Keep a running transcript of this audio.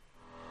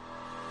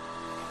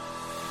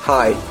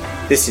Hi,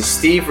 this is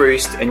Steve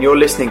Roost, and you're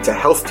listening to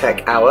Health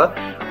Tech Hour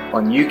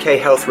on UK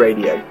Health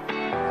Radio.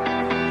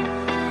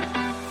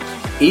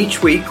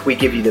 Each week, we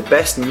give you the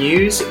best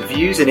news,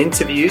 views, and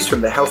interviews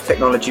from the health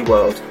technology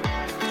world.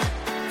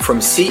 From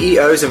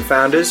CEOs and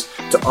founders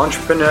to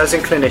entrepreneurs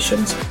and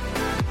clinicians,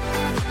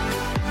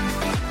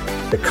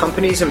 the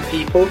companies and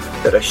people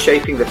that are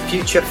shaping the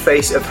future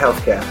face of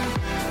healthcare.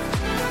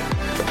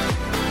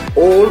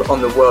 All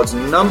on the world's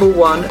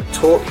 #1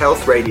 talk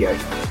health radio.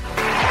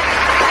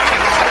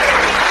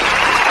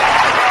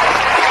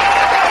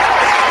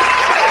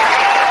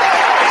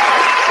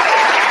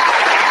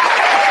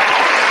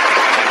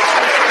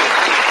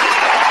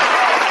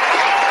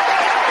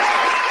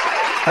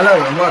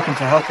 Hello and welcome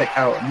to Health Tech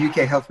Hour on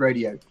UK Health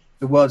Radio,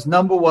 the world's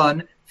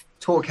 #1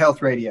 talk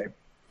health radio.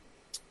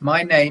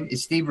 My name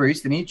is Steve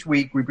Roost, and each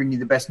week we bring you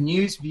the best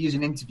news, views,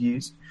 and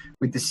interviews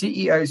with the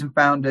CEOs and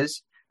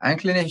founders and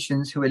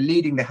clinicians who are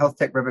leading the health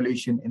tech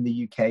revolution in the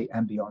UK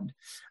and beyond.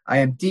 I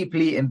am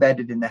deeply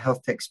embedded in the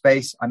health tech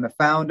space. I'm a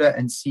founder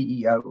and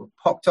CEO of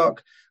PopToc,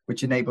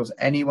 which enables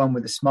anyone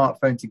with a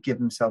smartphone to give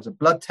themselves a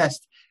blood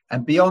test.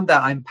 And beyond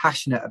that, I'm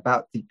passionate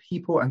about the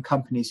people and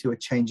companies who are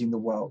changing the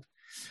world.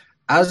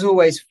 As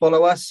always,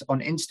 follow us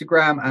on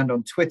Instagram and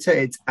on Twitter.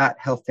 It's at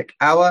Health Tech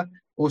Hour.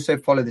 Also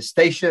follow the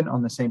station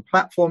on the same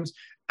platforms.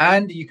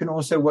 And you can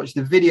also watch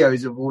the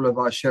videos of all of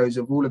our shows,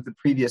 of all of the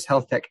previous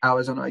Health Tech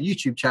Hours on our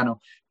YouTube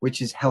channel,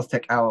 which is Health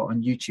Tech Hour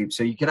on YouTube.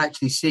 So you can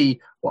actually see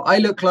what I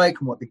look like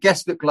and what the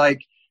guests look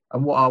like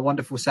and what our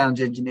wonderful sound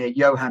engineer,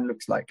 Johan,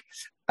 looks like.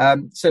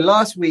 So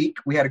last week,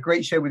 we had a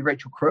great show with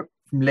Rachel Crook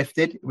from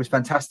Lifted. It was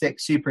fantastic,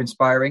 super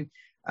inspiring.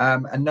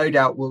 And no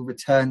doubt we'll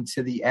return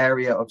to the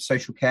area of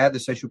social care, the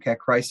social care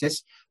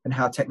crisis, and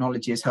how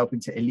technology is helping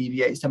to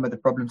alleviate some of the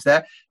problems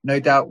there. No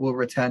doubt we'll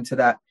return to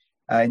that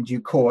in due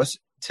course.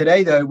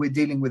 Today, though, we're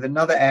dealing with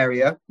another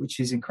area which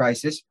is in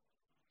crisis,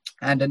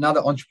 and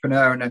another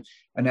entrepreneur and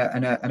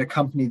a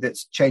company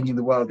that's changing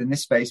the world in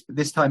this space. But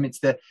this time it's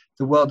the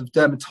world of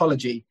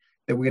dermatology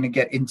that we're going to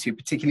get into,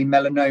 particularly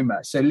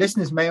melanoma. So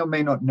listeners may or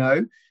may not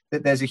know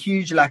that there's a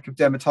huge lack of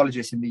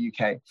dermatologists in the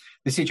UK.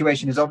 The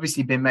situation has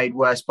obviously been made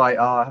worse by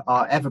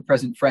our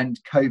ever-present friend,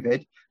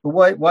 COVID.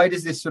 But why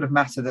does this sort of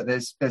matter that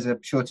there's a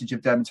shortage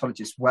of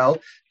dermatologists? Well,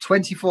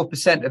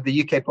 24% of the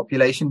UK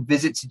population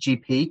visits a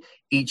GP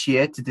each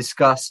year to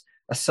discuss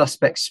a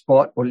suspect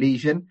spot or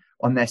lesion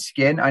on their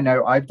skin. I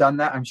know I've done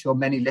that. I'm sure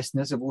many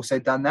listeners have also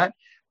done that.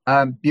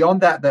 Beyond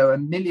that, though,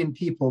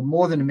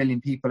 more than 1 million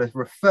people have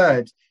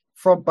referred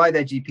by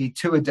their GP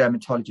to a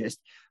dermatologist,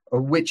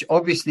 which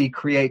obviously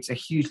creates a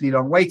hugely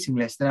long waiting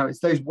list. Now,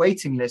 it's those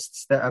waiting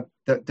lists that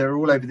are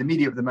all over the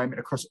media at the moment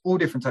across all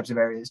different types of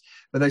areas,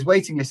 but those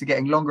waiting lists are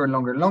getting longer and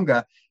longer and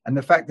longer. And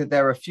the fact that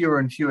there are fewer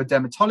and fewer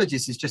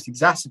dermatologists is just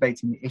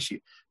exacerbating the issue.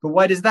 But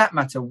why does that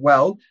matter?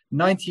 Well,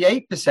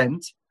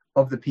 98%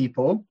 of the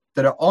people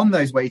that are on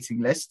those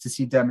waiting lists to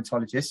see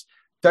dermatologists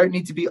don't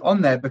need to be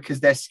on there because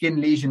their skin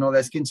lesion or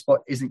their skin spot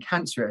isn't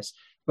cancerous.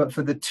 But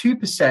for the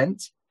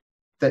 2%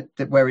 that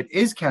where it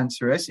is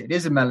cancerous, it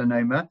is a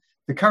melanoma,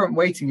 the current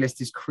waiting list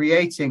is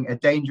creating a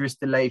dangerous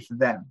delay for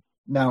them.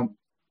 Now,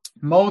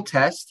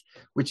 Moletest,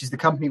 which is the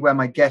company where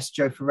my guest,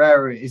 Joe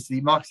Ferriera, is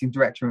the marketing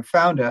director and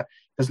founder,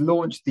 has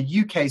launched the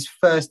UK's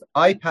first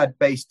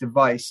iPad-based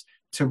device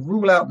to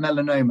rule out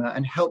melanoma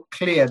and help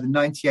clear the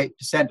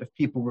 98% of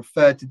people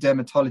referred to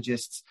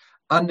dermatologists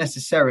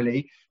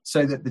unnecessarily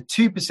so that the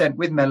 2%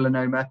 with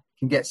melanoma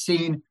can get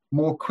seen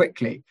more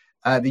quickly.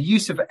 The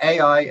use of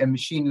AI and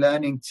machine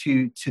learning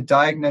to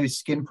diagnose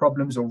skin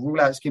problems or rule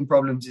out skin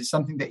problems is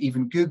something that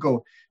even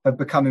Google have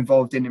become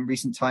involved in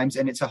recent times,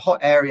 and it's a hot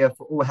area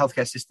for all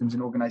healthcare systems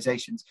and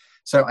organizations.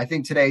 So I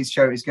think today's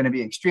show is going to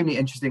be extremely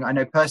interesting. I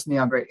know personally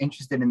I'm very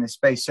interested in this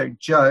space. So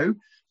Joe,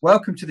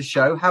 welcome to the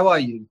show. How are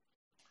you?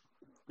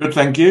 Good,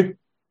 thank you.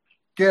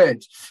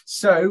 Good.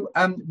 So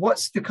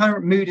what's the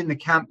current mood in the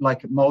camp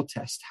like at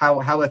Moletest? How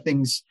are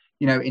things,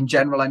 in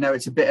general? I know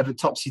it's a bit of a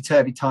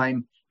topsy-turvy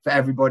time for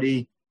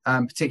everybody.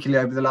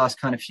 Particularly over the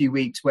last kind of few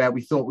weeks where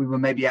we thought we were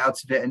maybe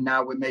out of it and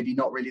now we're maybe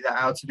not really that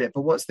out of it.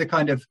 But what's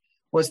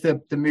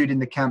the mood in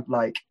the camp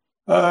like?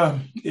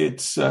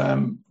 It's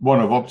one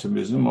of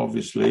optimism,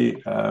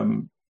 obviously,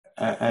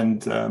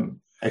 and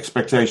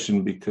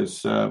expectation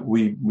because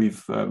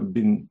we've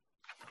been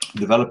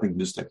developing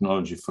this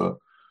technology for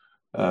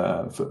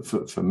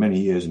many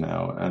years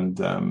now.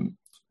 And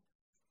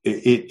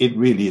it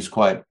really is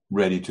quite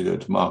ready to go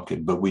to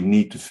market, but we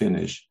need to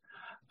finish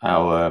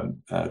our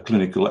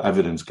clinical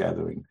evidence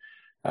gathering,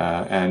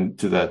 and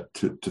to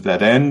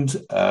that end,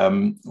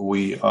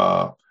 we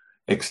are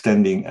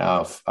extending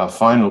our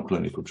final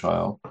clinical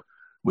trial,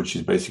 which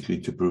is basically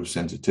to prove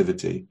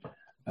sensitivity,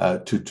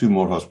 to 2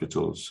 more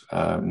hospitals,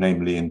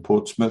 namely in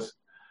Portsmouth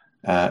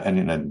and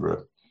in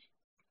Edinburgh,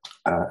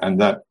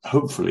 and that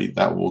hopefully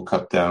that will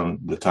cut down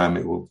the time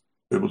it will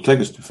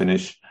take us to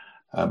finish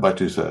by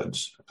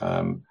 2/3,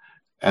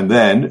 and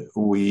then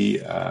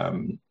we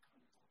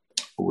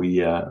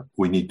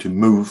need to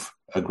move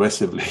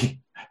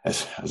aggressively,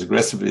 as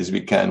aggressively as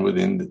we can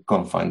within the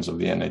confines of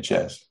the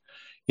NHS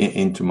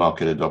into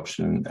market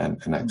adoption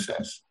and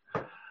access.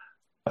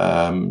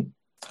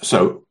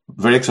 So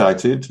very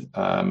excited,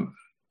 a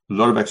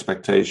lot of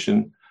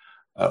expectation,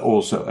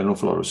 also an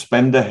awful lot of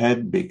spend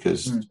ahead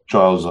because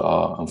trials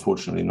are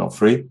unfortunately not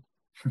free.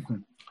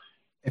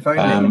 If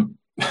only.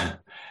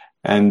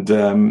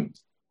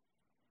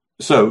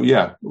 So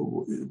yeah.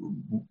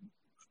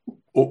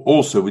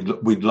 Also,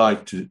 we'd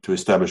like to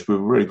establish. We've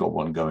already got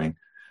one going.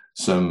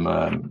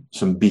 Some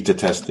beta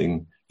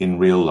testing in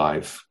real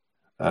life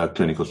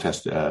clinical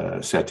test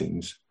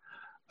settings.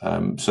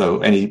 So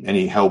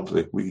any help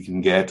that we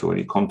can get or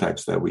any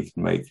contacts that we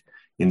can make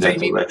in that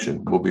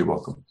direction will be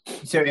welcome.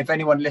 So if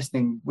anyone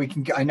listening,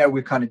 I know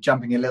we're kind of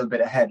jumping a little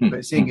bit ahead,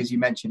 but seeing as you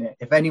mention it,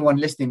 if anyone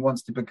listening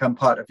wants to become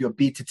part of your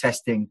beta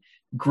testing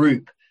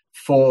group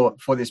for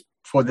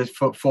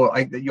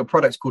your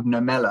product's called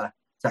Nomela,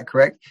 is that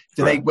correct?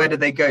 Where do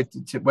they go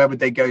where would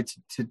they go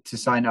to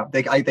sign up?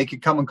 They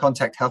could come and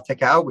contact Health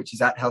Tech Hour, which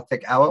is at Health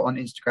Tech Hour on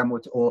Instagram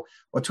or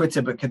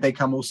Twitter, but could they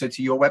come also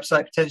to your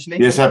website potentially?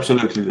 Yes,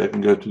 absolutely. They can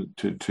go to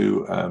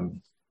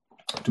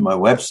my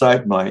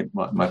website. My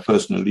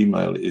personal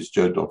email is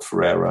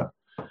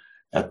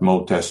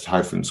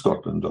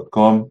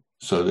joe.ferriera@moletest-scotland.com,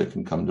 so they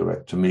can come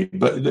direct to me.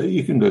 But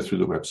you can go through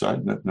the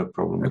website, no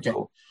problem at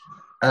all.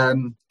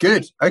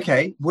 Good.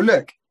 Okay. Well,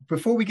 look,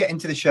 before we get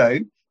into the show,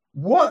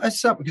 what are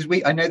some, because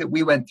I know that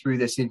we went through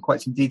this in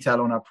quite some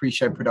detail on our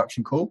pre-show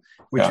production call,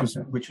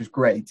 which was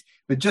great.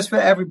 But just for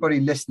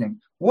everybody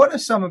listening, what are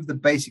some of the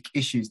basic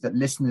issues that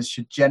listeners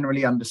should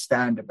generally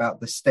understand about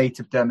the state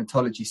of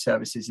dermatology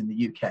services in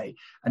the UK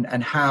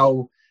and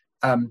how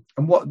and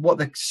what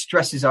the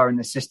stresses are in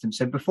the system?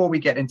 So before we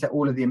get into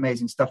all of the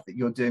amazing stuff that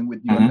you're doing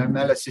with your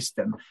Nomela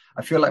system,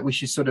 I feel like we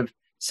should sort of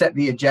set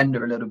the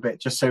agenda a little bit,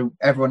 just so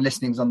everyone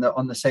listening is on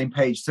the same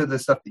page. So the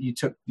stuff that you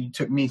took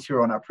me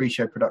through on our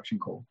pre-show production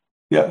call.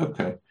 Yeah.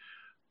 Okay.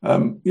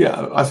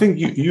 I think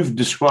you've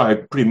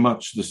described pretty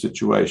much the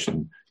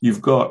situation.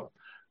 You've got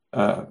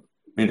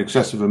in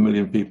excess of 1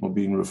 million people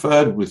being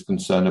referred with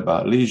concern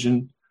about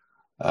lesion.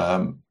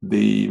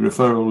 The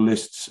referral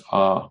lists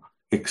are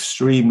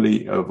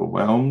extremely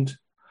overwhelmed,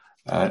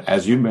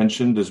 as you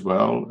mentioned as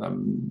well.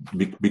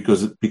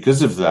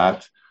 Because of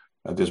that,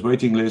 there's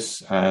waiting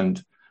lists,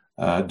 and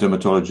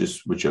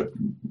dermatologists,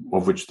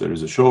 of which there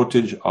is a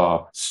shortage,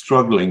 are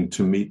struggling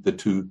to meet the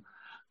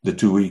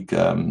two-week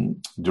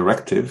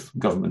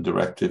government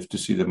directive to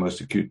see the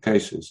most acute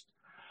cases.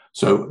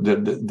 So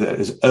there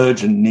is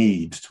urgent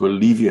need to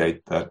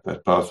alleviate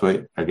that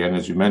pathway, again,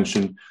 as you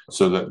mentioned,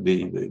 so that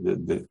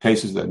the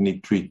cases that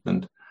need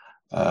treatment,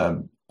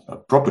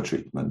 proper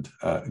treatment,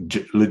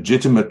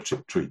 legitimate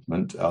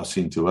treatment, are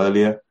seen to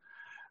earlier.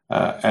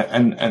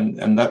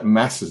 And that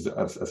masses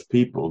of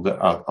people that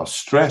are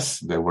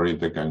stressed. They're worried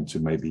they're going to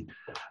maybe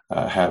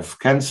have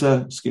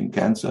cancer, skin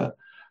cancer,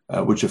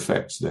 which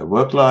affects their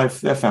work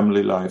life, their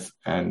family life,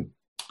 and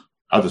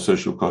other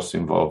social costs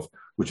involved,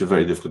 which are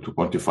very difficult to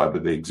quantify,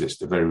 but they exist.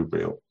 They're very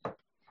real.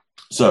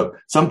 So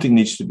something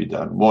needs to be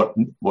done. What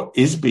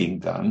is being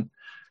done?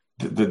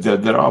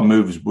 There are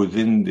moves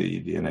within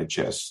the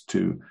NHS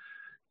to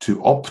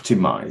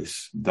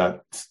optimize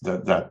that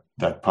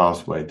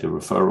pathway, the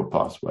referral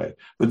pathway.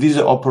 But these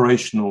are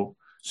operational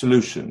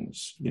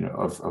solutions,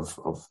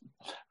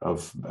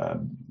 of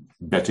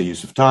better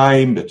use of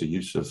time, better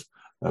use of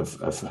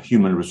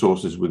human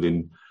resources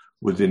within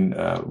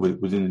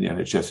the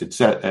NHS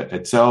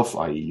itself,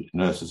 i.e.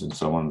 nurses and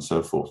so on and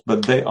so forth.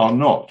 But they are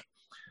not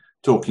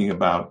talking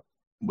about,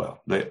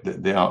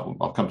 they are,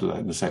 I'll come to that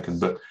in a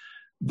second, but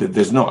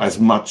there's not as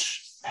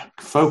much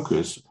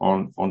focus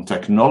on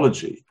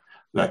technology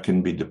that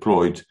can be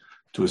deployed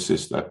to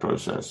assist that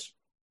process.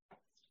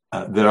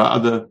 There are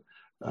other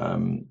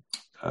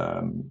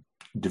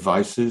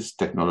devices,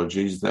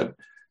 technologies that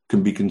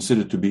can be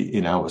considered to be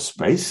in our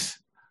space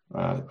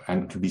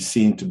and to be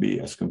seen to be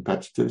as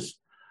competitors,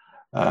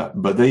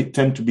 but they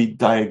tend to be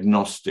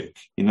diagnostic.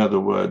 In other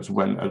words,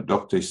 when a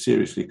doctor is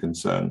seriously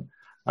concerned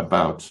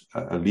about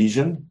a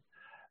lesion,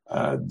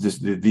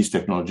 these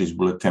technologies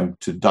will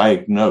attempt to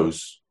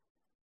diagnose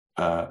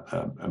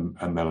a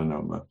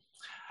melanoma.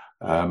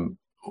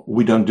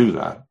 We don't do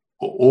that.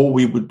 All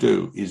we would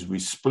do is we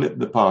split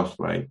the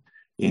pathway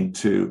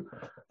into,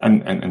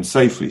 and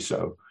safely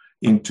so,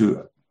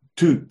 into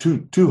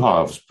two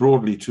halves,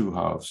 broadly two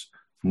halves.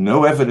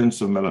 No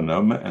evidence of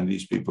melanoma, and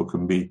these people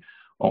can be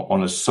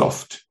on a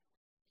soft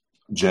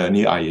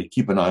journey, i.e.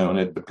 keep an eye on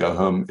it, but go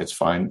home, it's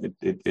fine,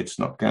 it's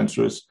not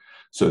cancerous.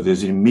 So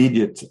there's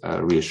immediate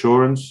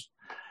reassurance.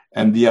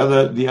 And the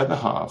other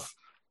half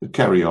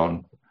carry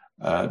on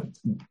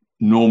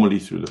normally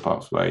through the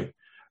pathway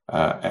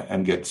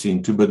and get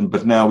seen to,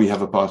 but now we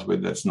have a pathway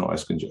that's not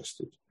as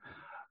congested.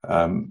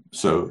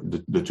 So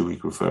the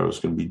 2-week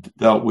referrals can be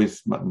dealt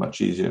with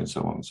much easier, and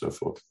so on and so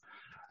forth.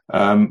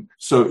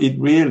 So it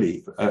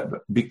really,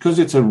 because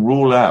it's a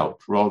rule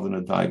out rather than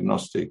a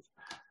diagnostic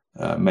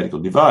medical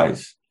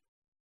device,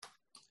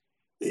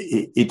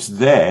 it's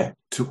there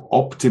to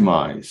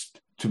optimize,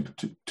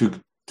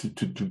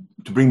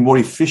 to bring more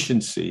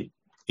efficiency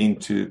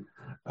into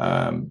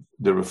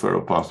the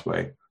referral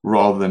pathway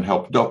rather than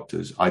help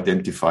doctors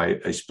identify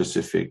a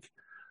specific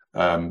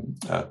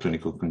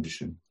clinical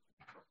condition.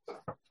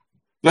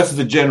 That's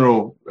the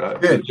general.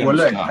 Good. Well,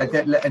 look,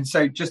 and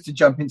so just to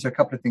jump into a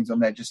couple of things on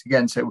there, just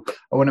again, so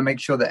I want to make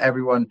sure that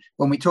everyone,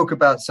 when we talk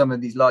about some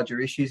of these larger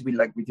issues, we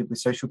did with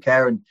social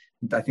care, and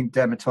I think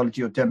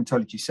dermatology or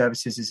dermatology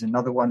services is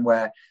another one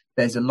where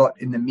there's a lot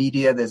in the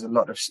media, there's a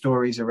lot of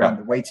stories around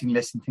the waiting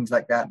list and things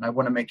like that. And I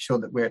want to make sure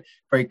that we're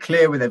very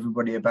clear with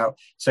everybody about,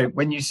 so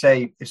when you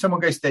say, if someone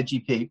goes to their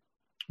GP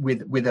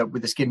with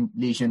a skin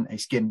lesion, a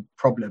skin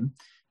problem,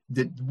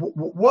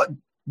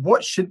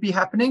 what should be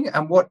happening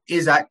and what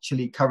is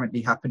actually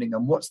currently happening,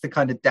 and what's the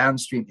kind of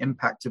downstream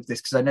impact of this?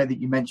 Because I know that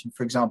you mentioned,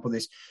 for example,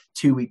 this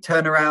 2-week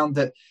turnaround,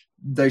 that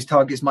those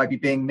targets might be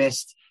being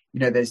missed. You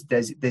know, there's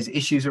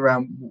issues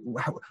around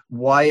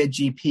why a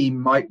GP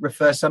might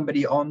refer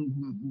somebody on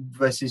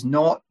versus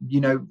not, you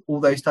know,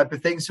 all those type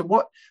of things. So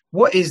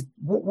what is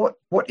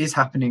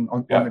happening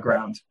on the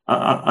ground?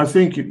 I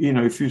think, you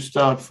know, if you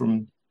start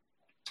from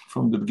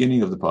the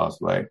beginning of the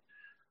pathway,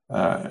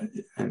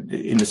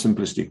 in a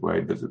simplistic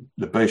way, that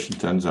the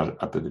patient turns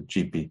up at the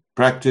GP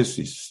practice,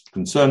 he's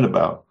concerned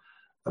about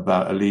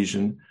a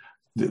lesion.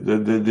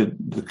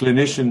 The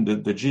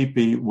clinician, the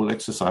GP will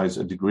exercise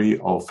a degree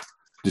of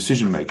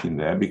decision making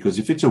there, because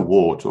if it's a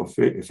wart or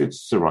if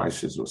it's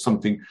psoriasis or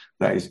something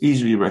that is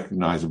easily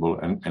recognizable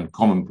and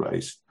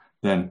commonplace,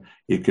 then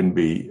it can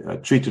be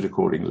treated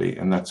accordingly,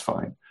 and that's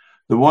fine.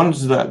 The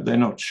ones that they're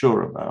not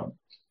sure about,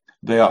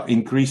 they are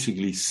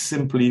increasingly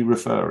simply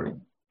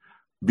referring,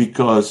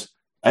 because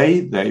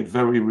they're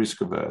very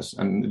risk averse,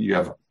 and you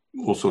have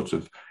all sorts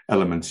of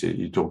elements here.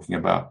 You're talking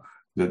about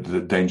the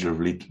danger of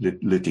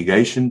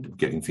litigation,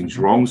 getting things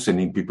wrong,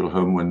 sending people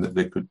home when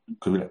they could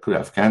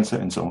have cancer,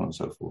 and so on and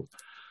so forth.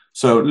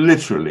 So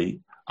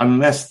literally,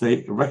 unless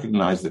they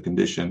recognize the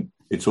condition,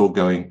 it's all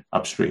going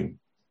upstream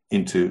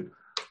into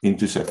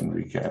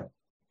secondary care.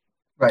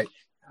 Right.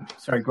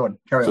 Sorry, go on.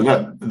 Carry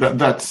on.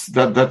 That's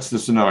the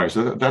scenario.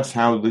 So that's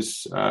how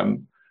this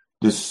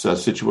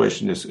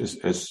situation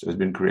has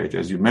been created.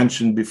 As you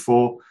mentioned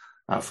before,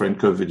 our friend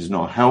COVID is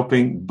not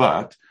helping,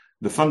 but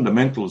the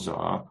fundamentals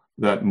are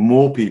that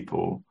more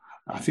people,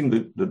 I think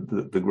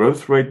the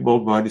growth rate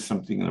worldwide is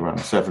something around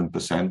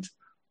 7%,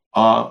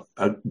 are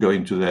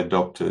going to their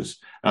doctors.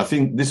 And I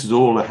think this is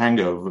all a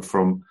hangover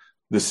from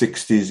the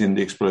 60s in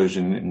the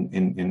explosion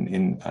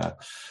in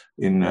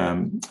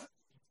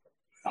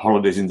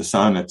holidays in the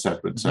sun, et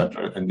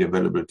cetera, and the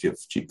availability of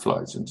cheap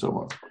flights and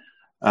so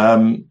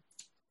on.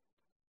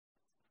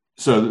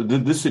 So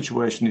this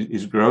situation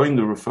is growing,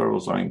 the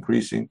referrals are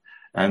increasing,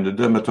 and the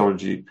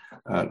dermatology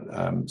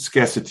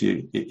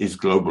scarcity is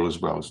global as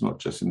well. It's not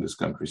just in this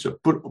country. So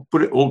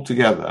put it all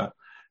together,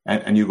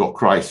 and you've got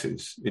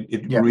crisis.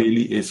 It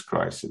really is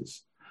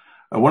crisis.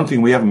 One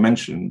thing we haven't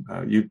mentioned,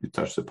 you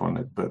touched upon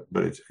it, but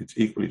it's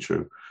equally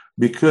true,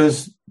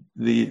 because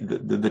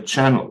the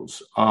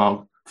channels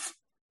are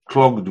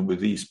clogged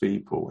with these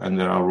people, and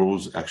there are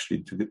rules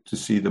actually to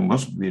see them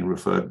must be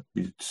referred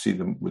to see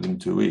them within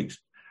 2 weeks.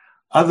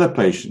 Other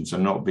patients are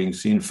not being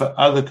seen for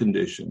other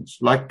conditions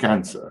like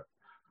cancer.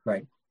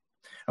 Right.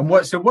 And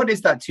what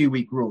is that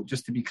 2-week rule?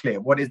 Just to be clear,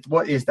 what is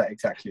that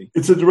exactly?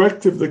 It's a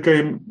directive that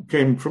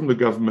came from the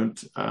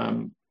government,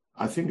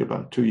 I think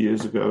about 2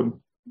 years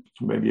ago,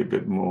 maybe a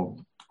bit more,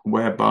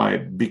 whereby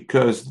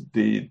because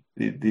the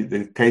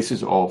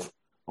cases of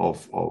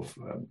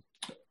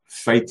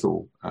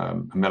fatal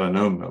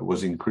melanoma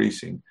was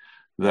increasing,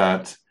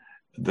 that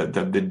they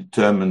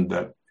determined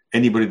that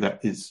anybody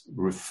that is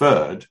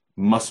referred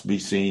must be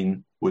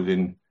seen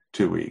within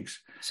 2 weeks.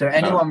 So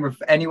anyone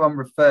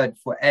referred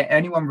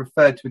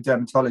to a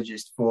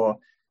dermatologist for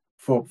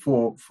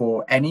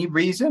any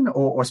reason,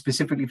 or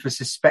specifically for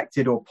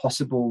suspected or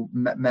possible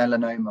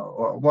melanoma,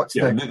 or what's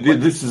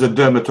this is a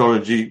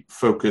dermatology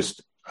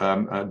focused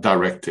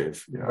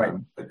directive. Right.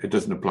 It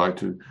doesn't apply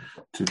to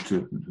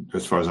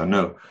as far as I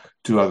know,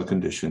 to other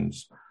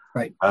conditions.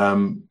 Right. But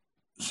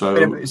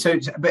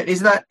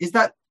is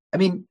that? I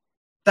mean,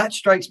 that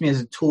strikes me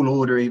as a tall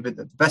order, even at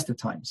the best of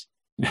times.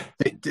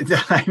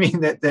 I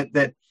mean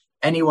that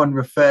anyone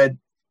referred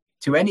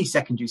to any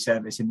secondary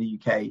service in the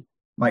UK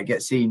might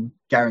get seen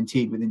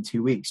guaranteed within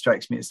 2 weeks.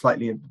 Strikes me as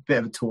slightly a bit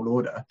of a tall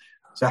order.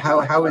 So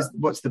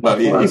what's the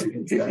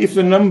if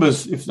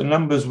the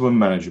numbers were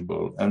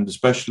manageable and the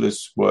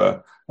specialists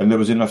were, and there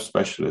was enough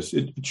specialists,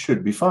 it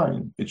should be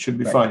fine. It should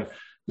be fine.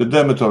 The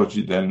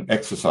dermatology then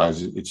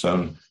exercises its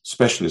own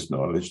specialist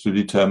knowledge to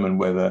determine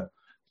whether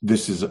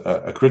this is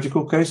a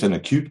critical case, an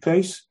acute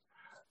case,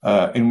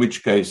 in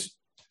which case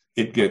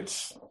it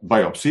gets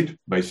biopsied,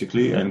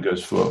 basically, and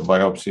goes for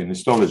biopsy and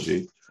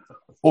histology,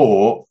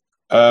 or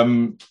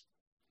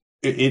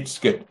it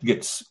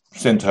gets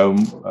sent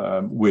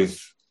home with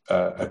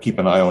a keep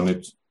an eye on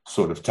it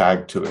sort of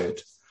tag to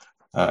it,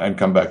 and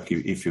come back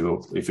if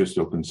you're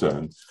still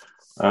concerned.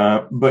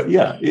 But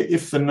yeah,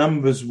 if the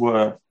numbers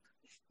were,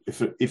 if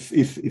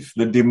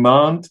the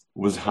demand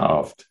was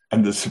halved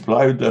and the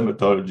supply of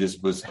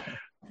dermatologists was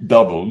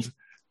doubled,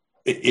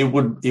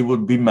 it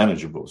would be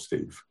manageable,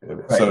 Steve.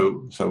 Right.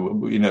 So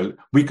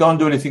we can't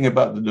do anything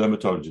about the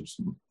dermatologists.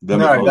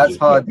 No, that's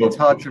hard. It's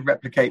hard to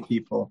replicate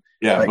people.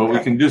 Yeah, like but that. we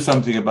can do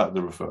something about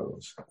the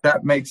referrals.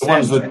 That makes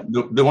sense.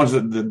 The ones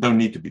that don't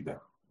need to be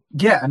there.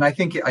 Yeah, and I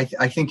think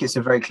it's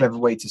a very clever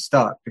way to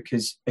start,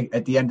 because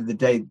at the end of the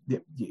day,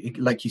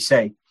 like you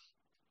say,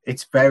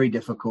 it's very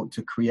difficult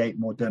to create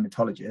more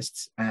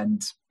dermatologists,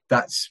 and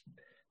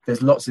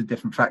there's lots of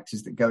different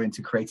factors that go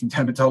into creating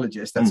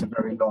dermatologists. That's a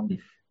very long.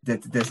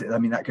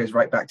 That goes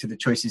right back to the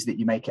choices that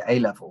you make at A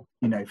level.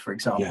 For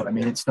example,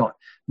 it's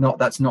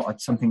that's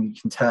not something you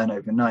can turn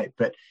overnight.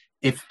 But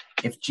if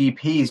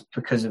GPs,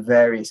 because of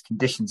various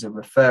conditions, are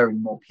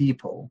referring more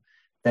people,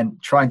 then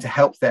trying to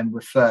help them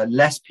refer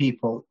less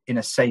people in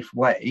a safe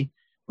way,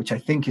 which I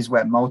think is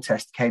where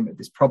Moletest came at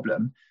this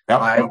problem.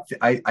 Yep.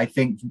 I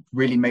think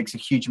really makes a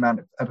huge amount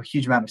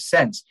of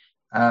sense.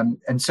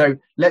 And so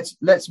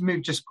let's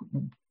move just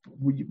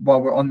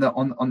while we're on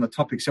the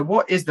topic. So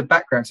what is the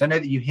background? So I know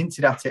that you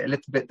hinted at it a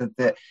little bit,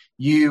 that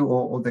you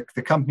or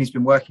the company's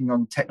been working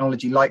on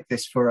technology like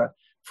this for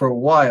a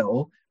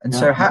while. And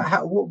so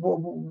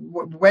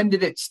when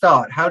did it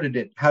start? How did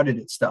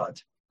it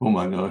start? Oh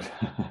my God.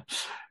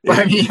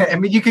 I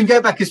mean, you can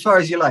go back as far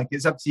as you like.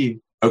 It's up to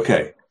you.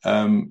 Okay.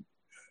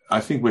 I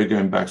think we're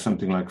going back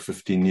something like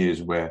 15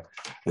 years, where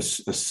a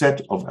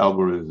set of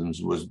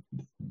algorithms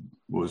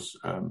was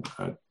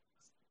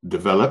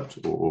developed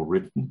or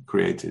written,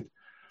 created.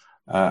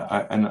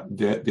 And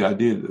the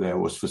idea there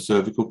was for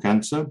cervical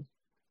cancer.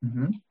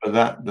 Mm-hmm.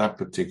 But that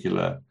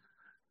particular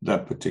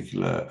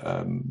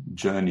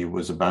journey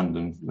was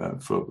abandoned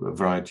for a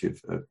variety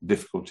of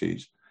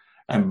difficulties.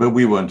 But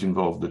we weren't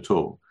involved at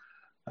all.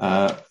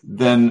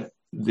 Then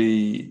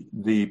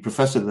the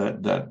professor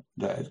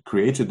that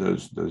created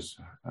those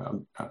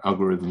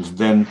algorithms,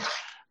 then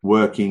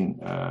working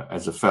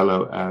as a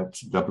fellow at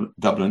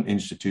Dublin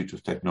Institute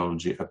of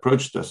Technology,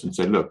 approached us and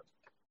said, "Look,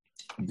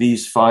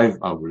 these 5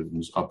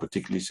 algorithms are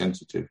particularly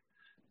sensitive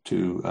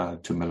to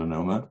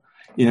melanoma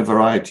in a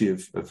variety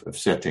of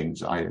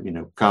settings,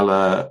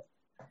 color,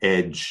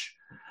 edge,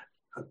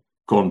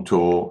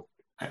 contour,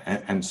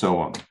 and so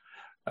on."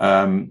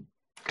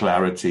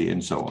 Clarity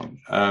and so on,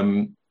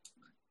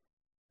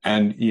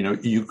 and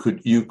you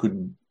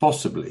could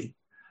possibly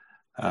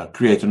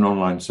create an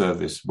online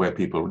service where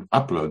people would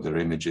upload their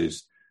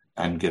images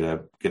and get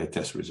a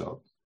test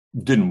result.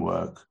 Didn't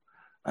work,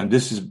 and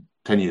this is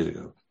 10 years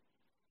ago.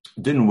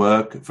 Didn't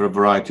work for a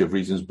variety of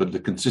reasons, but the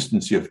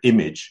consistency of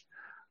image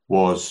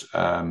was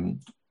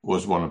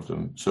one of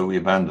them. So we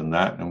abandoned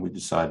that, and we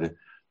decided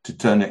to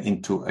turn it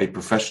into a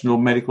professional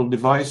medical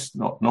device,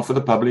 not for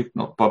the public,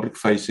 not public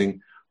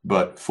facing,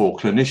 but for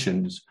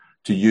clinicians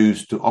to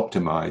use to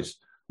optimize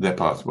their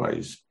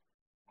pathways.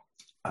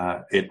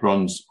 It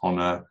runs on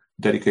a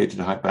dedicated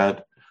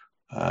iPad,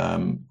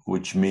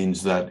 which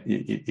means that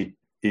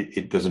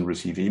it doesn't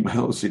receive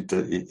emails.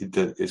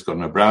 It's got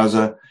no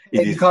browser.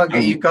 You can't.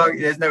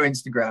 There's no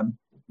Instagram.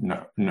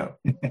 No.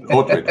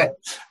 Or Twitter.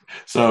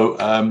 So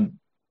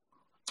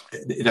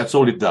that's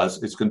all it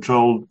does. It's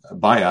controlled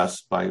by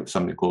us, by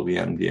something called the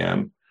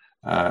MDM.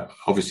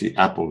 Obviously,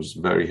 Apple's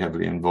very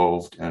heavily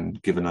involved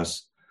and given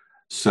us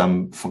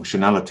some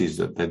functionalities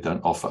that they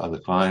don't offer other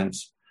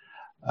clients.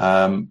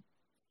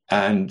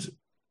 And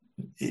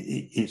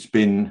it's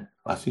been,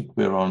 I think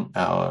we're on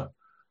our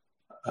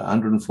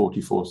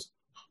 144th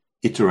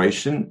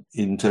iteration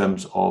in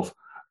terms of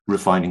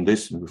refining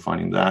this and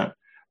refining that,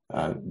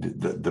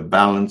 the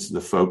balance, the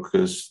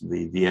focus,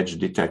 the edge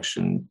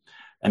detection,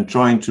 and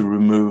trying to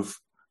remove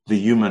the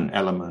human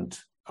element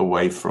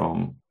away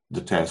from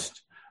the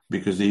test,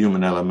 because the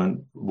human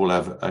element will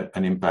have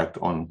an impact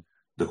on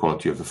the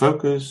quality of the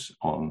focus,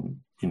 on,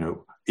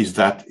 is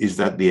that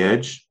the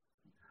edge?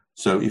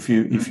 So if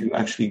you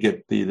actually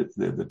get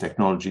the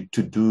technology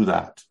to do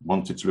that,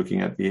 once it's looking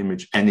at the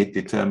image and it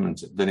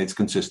determines it, then it's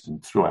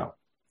consistent throughout.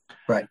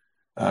 Right.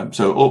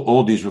 So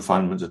all these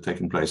refinements are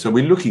taking place. So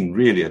we're looking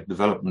really at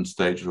development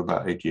stage of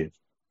about 8 years.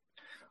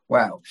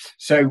 Wow.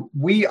 So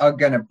we are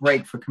going to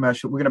break for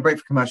commercial. We're going to break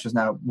for commercials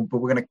now, but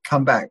we're going to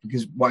come back,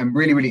 because what I'm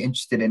really, really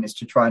interested in is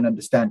to try and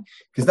understand,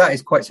 because that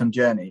is quite some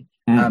journey.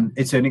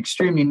 It's an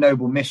extremely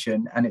noble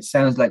mission, and it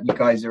sounds like you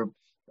guys are,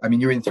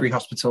 you're in 3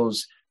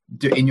 hospitals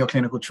in your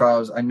clinical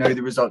trials. I know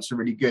the results are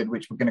really good,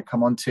 which we're going to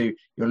come on to.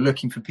 You're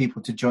looking for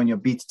people to join your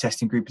beta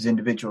testing group as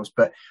individuals,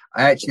 but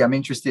I'm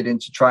interested in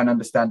to try and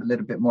understand a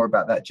little bit more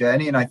about that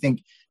journey. And I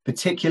think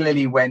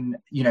particularly when,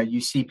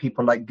 you see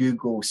people like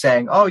Google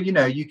saying, oh, you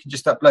can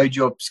just upload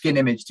your skin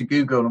image to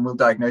Google and we'll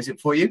diagnose it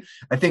for you.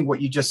 I think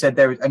what you just said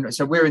there, and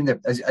so we're in the,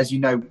 as you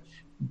know,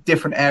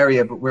 different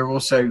area, but we're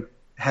also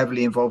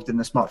heavily involved in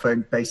the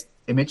smartphone-based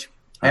image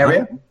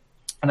area.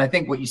 And I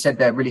think what you said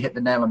there really hit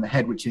the nail on the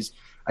head, which is,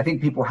 I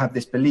think people have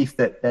this belief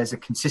that there's a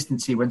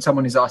consistency when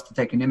someone is asked to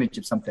take an image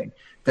of something,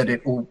 that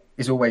it all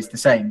is always the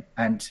same,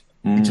 and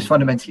it just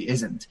fundamentally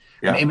isn't.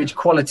 Yeah. And image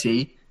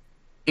quality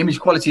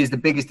is the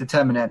biggest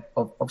determinant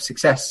of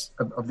success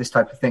of this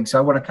type of thing. So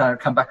I want to kind of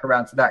come back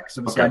around to that, because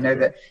obviously I know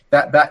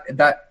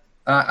that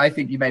I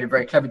think you made a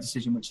very clever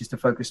decision, which is to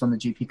focus on the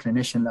GP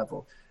clinician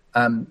level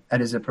and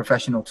as a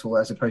professional tool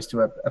as opposed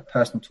to a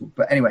personal tool.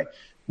 But anyway,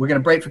 we're going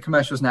to break for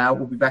commercials now.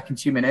 We'll be back in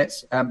 2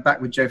 minutes. Back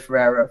with Joe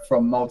Ferriera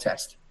from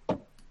Moletest.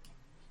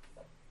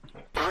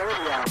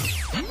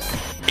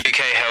 UK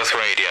Health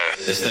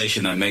Radio, the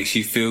station that makes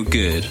you feel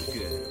good.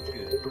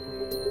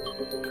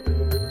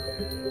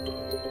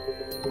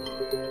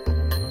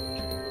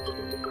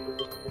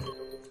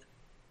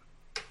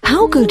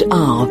 How good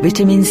are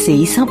vitamin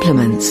C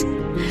supplements?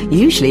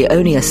 Usually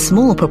only a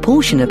small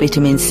proportion of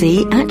vitamin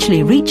C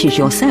actually reaches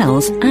your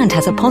cells and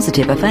has a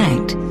positive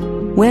effect.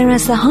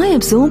 Whereas the high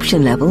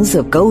absorption levels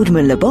of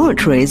Goldman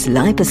Laboratories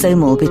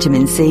liposomal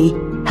vitamin C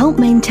help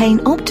maintain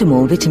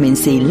optimal vitamin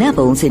C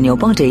levels in your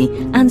body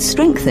and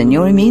strengthen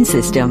your immune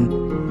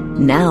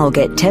system. Now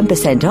get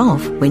 10%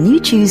 off when you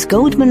choose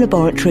Goldman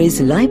Laboratories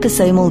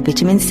liposomal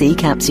vitamin C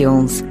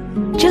capsules.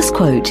 Just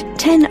quote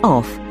 10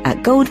 off at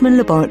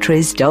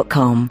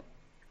goldmanlaboratories.com.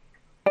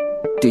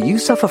 Do you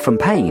suffer from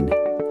pain?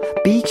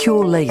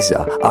 B-Cure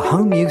Laser, a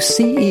home-use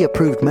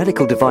CE-approved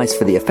medical device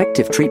for the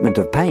effective treatment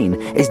of pain,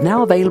 is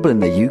now available in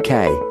the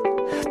UK.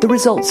 The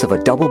results of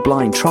a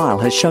double-blind trial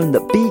has shown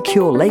that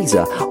B-Cure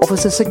Laser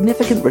offers a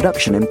significant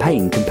reduction in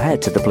pain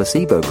compared to the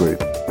placebo group.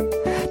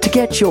 To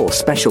get your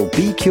special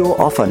B-Cure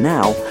offer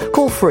now,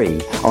 call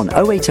free on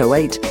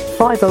 0808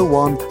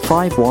 501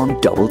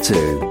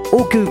 5122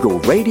 or Google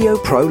Radio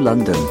Pro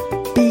London.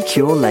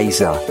 B-Cure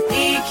Laser.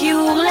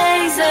 B-Cure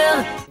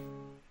Laser.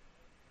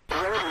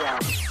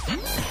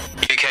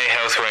 UK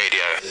Health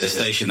Radio, the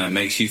station that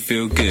makes you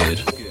feel good.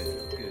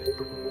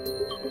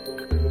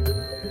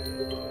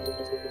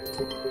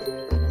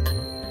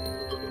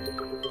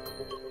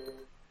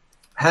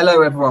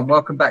 Hello, everyone.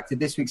 Welcome back to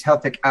this week's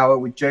Health Tech Hour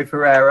with Joe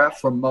Ferriera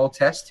from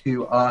Moletest,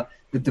 who are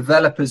the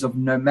developers of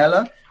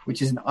Nomela,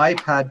 which is an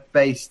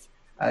iPad-based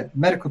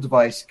medical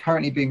device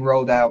currently being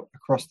rolled out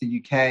across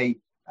the UK,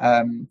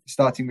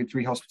 starting with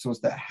 3 hospitals,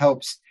 that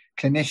helps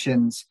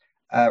clinicians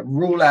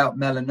rule out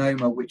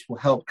melanoma, which will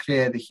help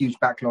clear the huge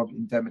backlog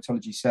in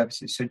dermatology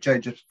services. So, Joe,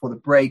 just before the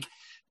break,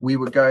 we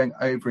were going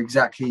over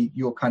exactly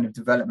your kind of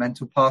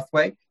developmental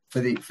pathway for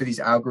these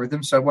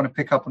algorithms. So I want to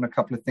pick up on a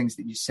couple of things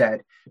that you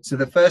said. So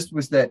the first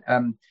was that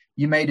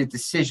you made a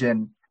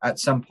decision at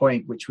some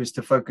point, which was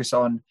to focus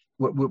on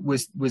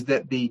was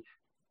that the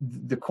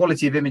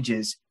quality of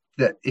images,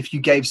 that if you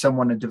gave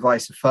someone a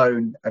device, a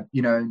phone,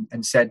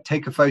 and said,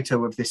 take a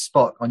photo of this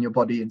spot on your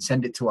body and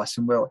send it to us,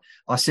 and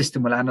our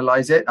system will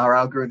analyze it, our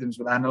algorithms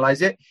will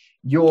analyze it.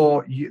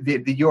 Your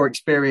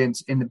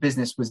experience in the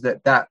business was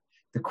that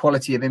the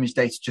quality of image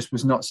data just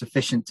was not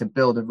sufficient to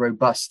build a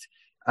robust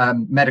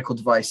medical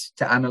device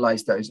to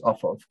analyze those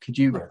off of. Could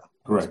you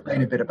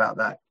explain a bit about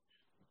that?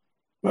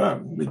 Well,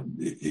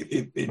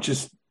 it's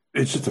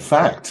just a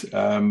fact.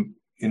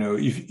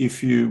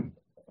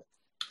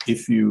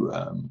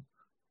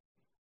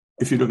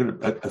 If you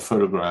look at a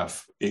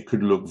photograph, it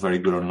could look very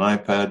good on an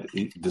iPad.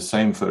 The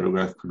same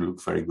photograph could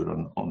look very good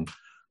on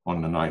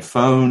an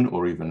iPhone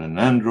or even an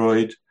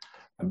Android,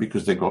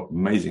 because they've got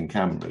amazing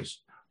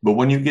cameras. But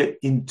when you get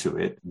into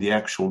it, the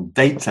actual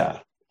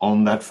data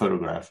on that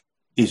photograph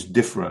is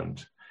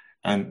different,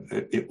 and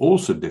it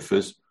also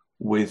differs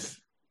with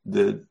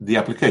the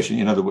application.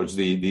 In other words,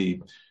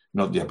 the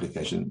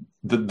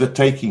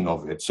taking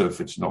of it. So if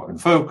it's not in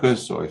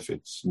focus, or if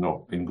it's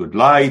not in good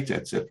light,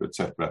 etc.,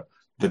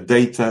 the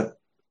data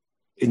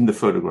in the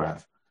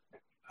photograph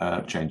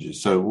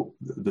changes. So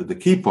the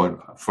key point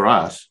for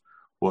us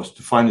was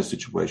to find a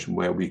situation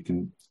where we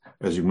can,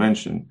 as you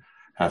mentioned,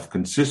 have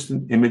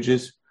consistent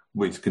images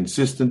with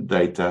consistent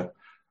data,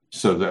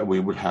 so that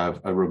we would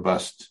have a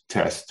robust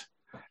test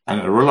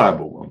and a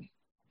reliable one,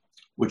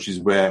 which is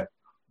where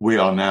we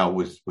are now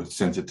with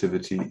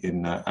sensitivity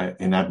in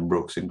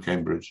Addenbrooke's in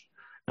Cambridge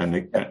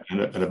and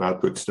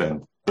about to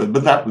extend.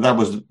 But that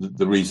was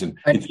the reason.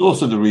 It's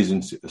also the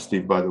reason,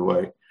 Steve, by the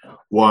way,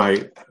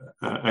 why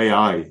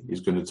AI is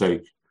going to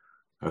take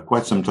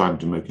quite some time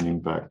to make an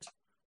impact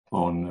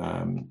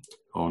on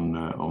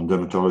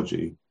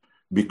dermatology,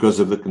 because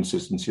of the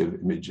consistency of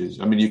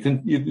images. I mean, you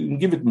can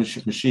give it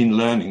machine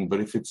learning, but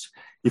if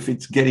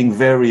it's getting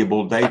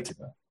variable data,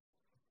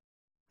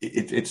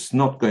 it's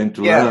not going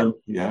to learn.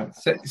 Yeah.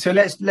 So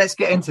let's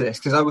get into this,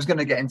 because I was going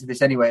to get into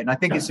this anyway, and I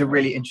think it's a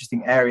really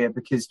interesting area,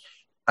 because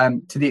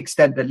to the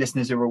extent that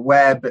listeners are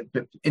aware, but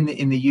in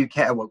the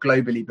UK, well,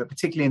 globally, but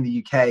particularly in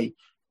the UK,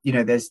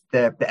 there's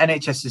the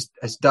NHS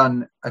has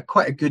done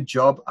quite a good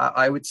job,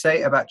 I would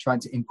say, about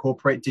trying to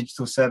incorporate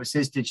digital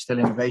services, digital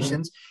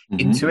innovations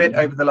into it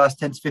over the last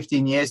 10 to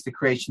 15 years. The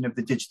creation of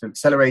the digital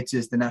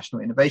accelerators, the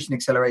National Innovation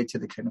Accelerator,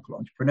 the Clinical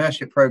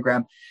Entrepreneurship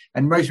Program,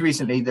 and most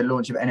recently the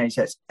launch of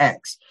NHS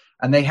X.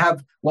 And they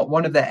have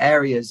one of their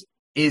areas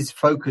is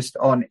focused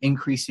on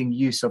increasing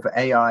use of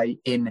AI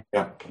in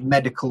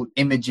medical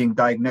imaging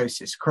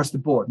diagnosis across the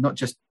board, not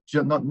just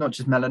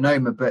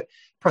melanoma, but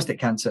prostate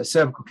cancer,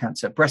 cervical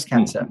cancer, breast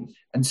cancer.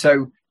 And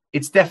so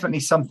it's definitely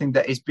something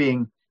that is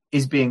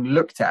being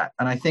looked at.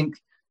 And I think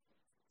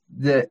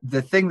the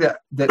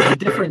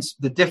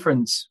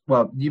difference,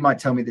 well, you might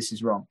tell me this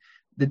is wrong.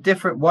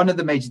 one of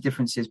the major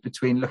differences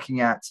between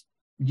looking at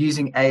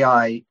using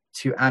AI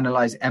to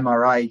analyze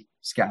MRI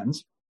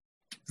scans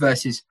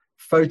versus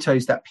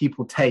photos that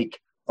people take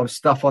of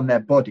stuff on their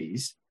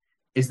bodies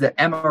is that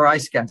MRI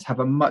scans have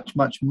a much,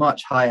 much,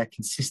 much higher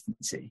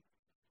consistency,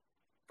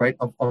 right,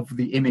 of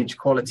the image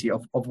quality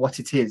of what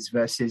it is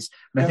versus,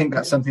 and I think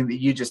that's something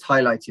that you just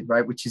highlighted,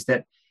 right, which is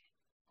that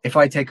if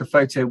I take a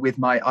photo with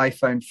my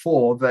iPhone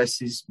 4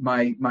 versus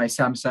my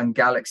Samsung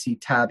Galaxy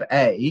Tab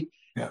A,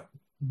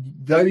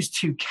 those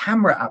two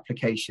camera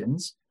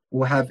applications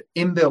will have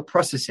inbuilt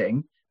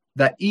processing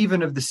that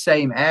even of the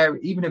same area,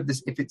 even if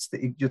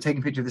you're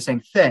taking a picture of the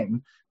same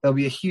thing, there'll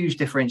be a huge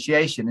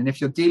differentiation. And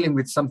if you're dealing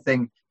with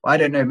something, I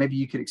don't know, maybe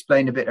you could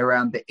explain a bit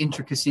around the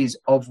intricacies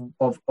of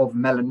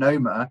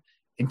melanoma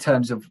in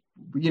terms of,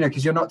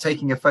 because you're not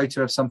taking a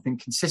photo of something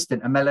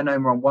consistent. A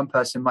melanoma on one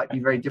person might be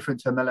very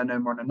different to a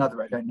melanoma on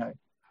another. I don't know.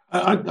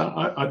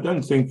 I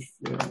don't think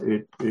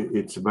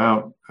it's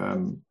about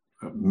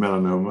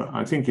melanoma.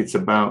 I think it's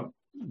about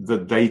the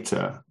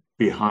data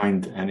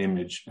behind an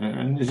image.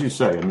 And as you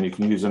say, I mean, you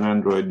can use an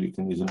Android, you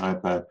can use an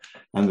iPad,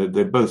 and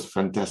they're both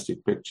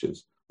fantastic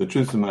pictures. The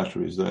truth of the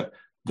matter is that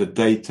the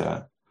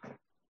data,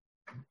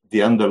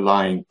 the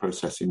underlying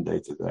processing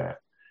data there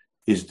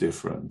is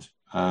different.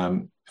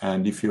 And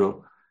if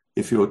you're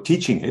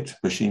teaching it,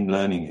 machine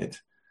learning it,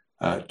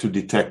 to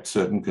detect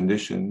certain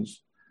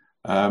conditions,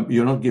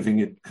 you're not giving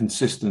it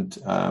consistent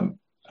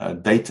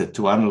data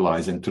to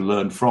analyze and to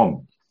learn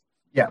from.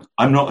 Yeah,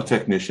 I'm not a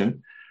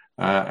technician,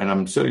 and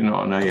I'm certainly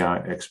not an AI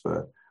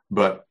expert,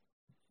 but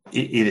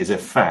it is a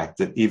fact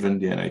that even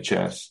the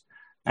NHS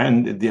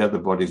and the other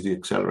bodies, the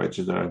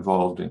accelerators that are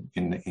involved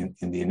in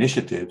the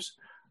initiatives,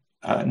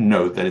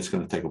 know that it's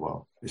going to take a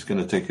while. It's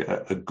going to take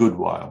a good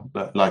while,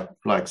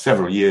 like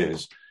several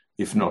years,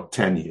 if not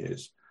 10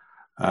 years.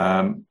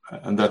 And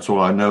that's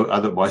all I know.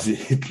 Otherwise,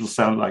 it'll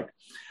sound like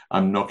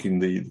I'm knocking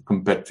the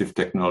competitive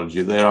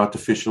technology. They're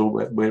artificial,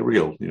 we're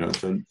real,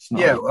 so it's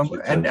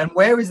not. And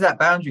where is that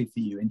boundary for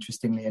you,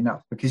 interestingly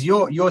enough? Because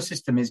your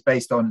system is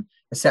based on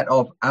a set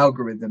of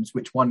algorithms,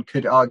 which one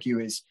could argue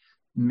is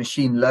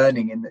machine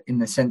learning in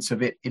the sense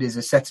of it is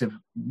a set of,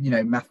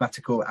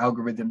 mathematical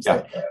algorithms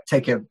that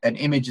take an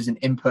image as an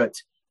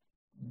input,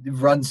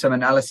 run some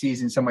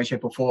analyses in some way,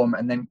 shape or form,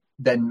 and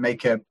then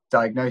make a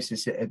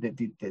diagnosis at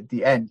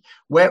the end.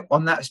 Where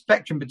on that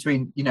spectrum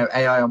between,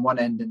 AI on one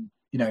end and,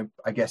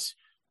 I guess,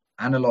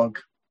 analog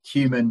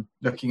human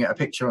looking at a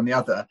picture on the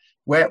other,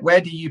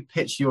 where do you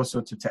pitch your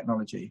sort of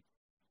technology?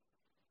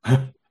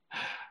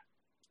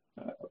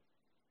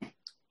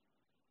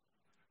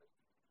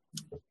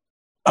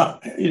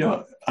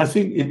 I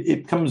think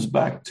it comes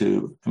back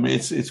to, I mean,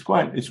 it's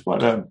quite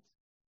a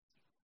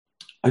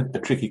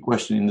tricky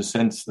question in the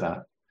sense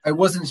that it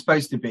wasn't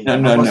supposed to be. No.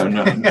 I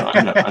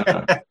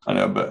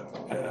know, but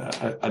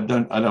I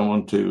don't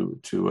want to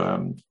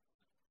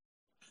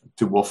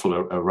waffle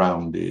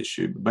around the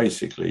issue. But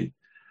basically,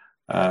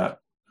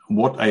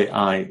 what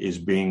AI is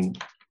being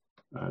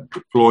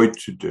deployed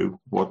to do,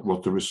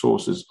 what the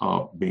resources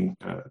are being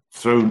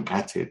thrown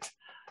at it,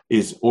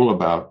 is all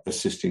about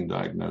assisting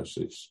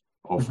diagnosis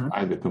of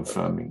either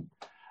confirming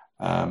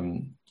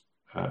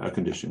a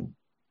condition.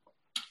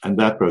 And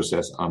that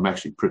process, I'm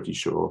actually pretty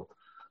sure,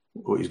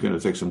 is going to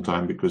take some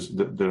time because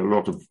there are a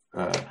lot of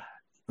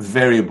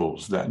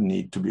variables that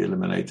need to be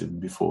eliminated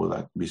before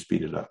that can be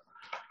speeded up.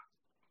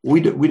 We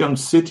don't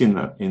sit in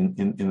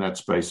that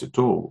space at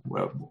all.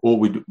 Well, all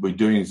we're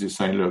doing is just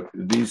saying, look,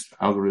 these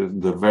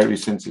algorithms are very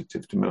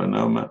sensitive to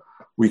melanoma.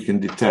 We can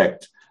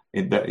detect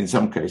that in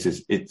some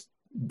cases it's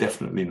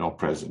definitely not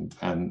present,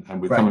 and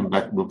we're coming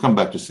back. We'll come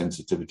back to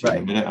sensitivity in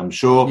a minute, I'm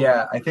sure.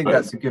 Yeah, I think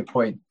that's a good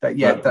point.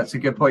 That's a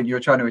good point. You're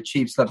trying to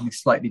achieve something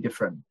slightly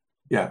different.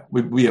 Yeah,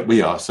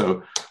 we are.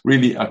 So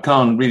really, I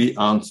can't really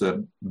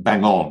answer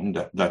bang on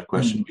that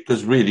question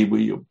because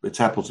really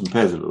it's apples and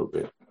pears a little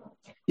bit.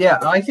 Yeah,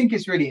 I think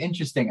it's really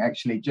interesting,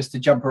 actually, just to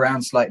jump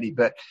around slightly.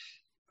 But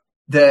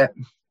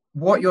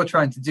what you're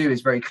trying to do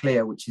is very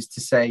clear, which is to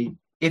say,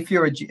 if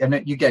you're and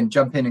again,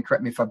 jump in and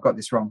correct me if I've got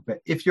this wrong, but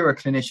if you're a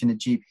clinician, a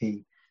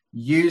GP,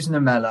 use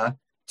Nomela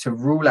to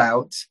rule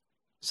out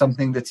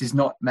something that is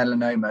not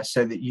melanoma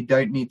so that you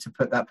don't need to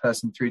put that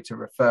person through to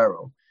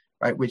referral,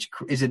 right? Which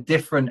is a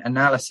different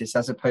analysis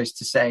as opposed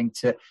to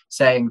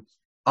saying,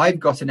 I've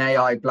got an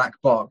AI black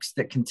box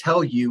that can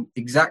tell you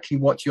exactly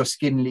what your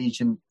skin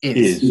lesion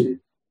is.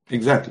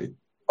 Exactly.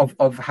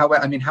 Of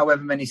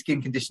however many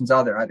skin conditions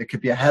are there? There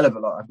could be a hell of a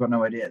lot. I've got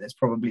no idea. There's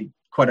probably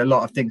quite a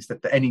lot of things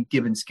that any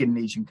given skin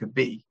lesion could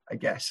be, I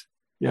guess.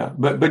 Yeah,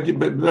 but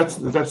that's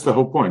the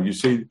whole point. You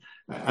see,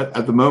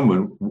 at the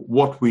moment,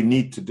 what we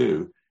need to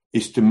do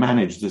is to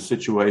manage the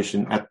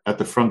situation at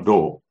the front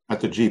door, at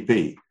the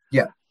GP.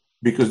 Yeah.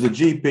 Because the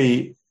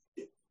GP,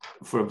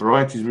 for a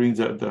variety of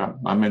reasons that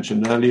I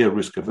mentioned earlier,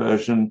 risk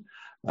aversion,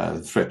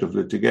 threat of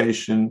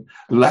litigation,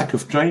 lack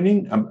of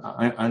training.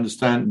 I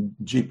understand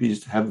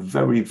GPs have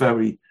very,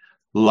 very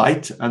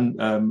light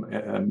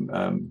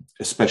and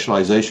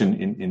specialization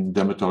in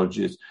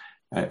dermatology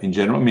in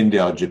general. I mean, they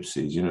are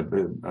gypsies,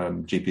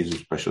 GPs of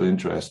special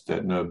interest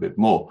that know a bit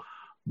more.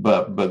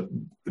 but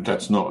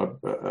that's not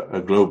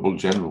a global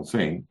general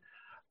thing.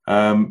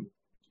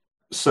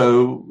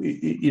 So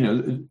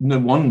no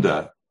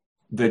wonder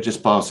they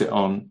just pass it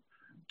on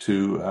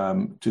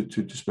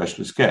to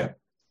specialist care.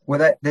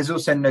 Well, there's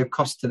also no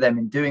cost to them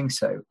in doing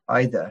so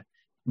either.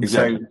 And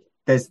exactly.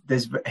 So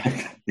there's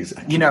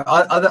exactly.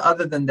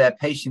 Other than their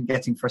patient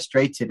getting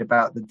frustrated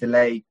about the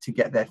delay to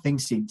get their thing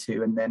seen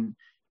to, and then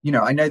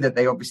I know that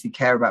they obviously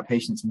care about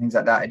patients and things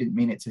like that. I didn't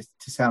mean it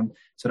to sound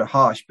sort of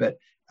harsh, but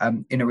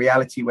in a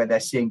reality where they're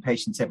seeing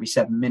patients every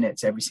 7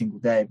 minutes every single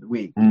day of the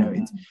week,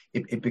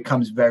 it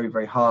becomes very,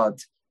 very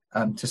hard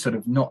to sort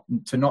of not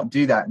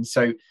do that. And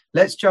so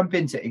let's jump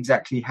into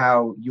exactly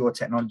how your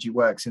technology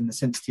works and the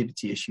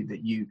sensitivity issue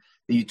that you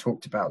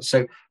talked about.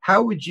 So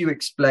how would you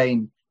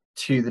explain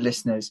to the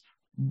listeners,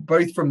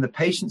 both from the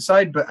patient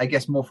side, but I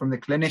guess more from the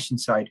clinician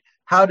side,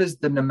 how does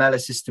the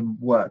Nomela system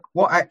work?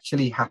 What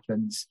actually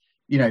happens,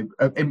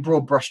 in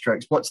broad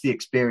brushstrokes? What's the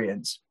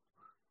experience?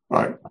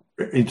 Right.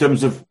 In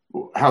terms of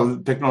how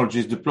the technology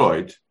is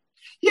deployed?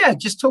 Yeah,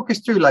 just talk us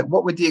through, like,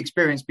 what would the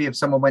experience be if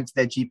someone went to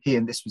their GP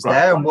and this was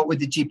there, and what would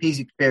the GP's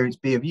experience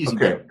be of using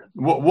it?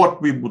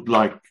 What we would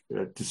like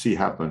to see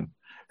happen,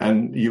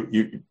 and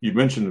you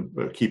mentioned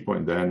a key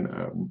point there,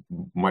 and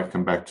might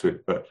come back to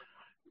it, but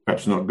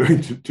perhaps not go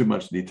into too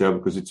much detail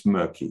because it's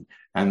murky,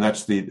 and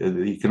that's the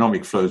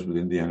economic flows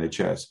within the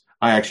NHS.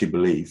 I actually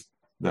believe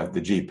that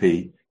the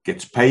GP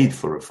gets paid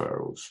for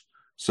referrals,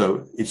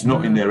 so it's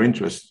not in their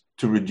interest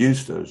to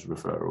reduce those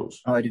referrals.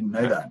 Oh, I didn't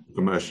know that.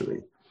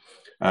 Commercially.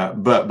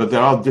 But there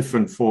are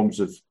different forms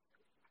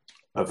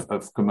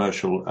of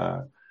commercial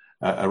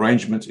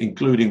arrangements,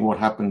 including what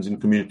happens in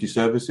community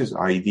services,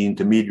 i.e. the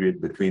intermediate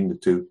between the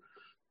two,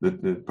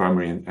 the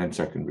primary and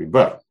secondary.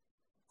 But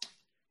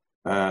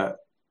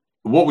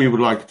what we would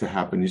like to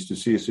happen is to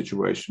see a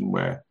situation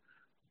where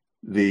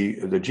the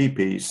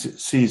GP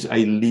sees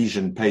a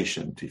lesion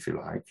patient, if you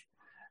like,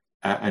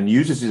 and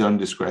uses his own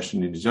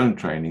discretion in his own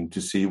training to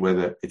see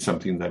whether it's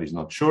something that he's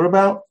not sure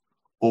about,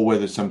 or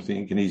whether something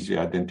he can easily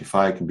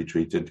identify, can be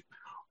treated,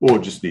 or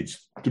just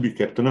needs to be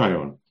kept an eye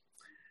on.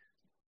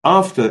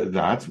 After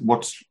that,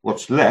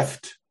 what's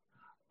left,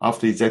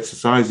 after he's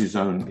exercised his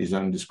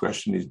own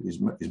discretion, he's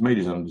made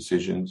his own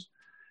decisions,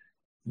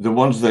 the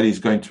ones that he's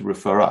going to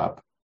refer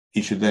up,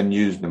 he should then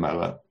use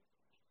Nomela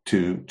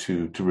to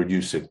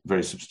reduce it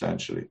very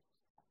substantially.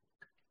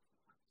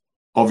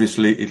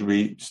 Obviously, it'll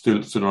be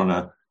still on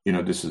a,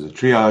 this is a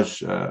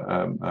triage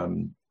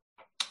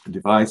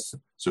device,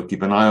 so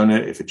keep an eye on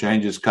it. If it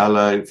changes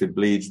color, if it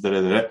bleeds,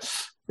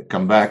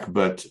 come back.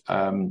 But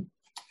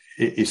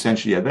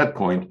essentially at that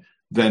point,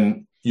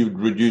 then you'd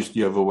reduce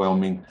the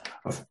overwhelming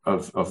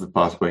of the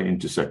pathway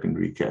into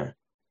secondary care.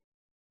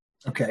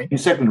 Okay. In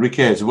secondary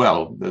care as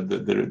well,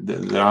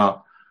 there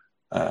are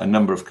a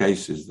number of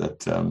cases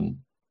that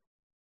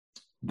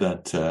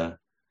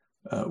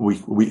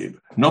we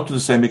not to the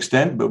same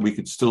extent, but we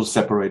could still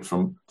separate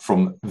from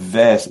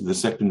the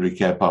secondary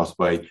care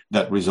pathway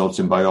that results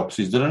in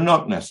biopsies that are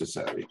not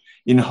necessary,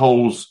 in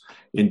holes,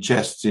 in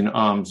chests, in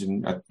arms,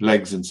 in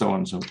legs, and so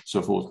on and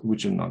so forth,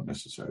 which are not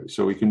necessary.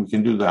 So we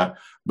can do that,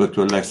 but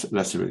to a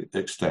lesser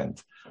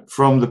extent.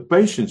 From the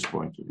patient's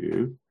point of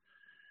view,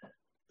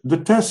 the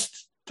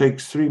test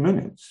takes 3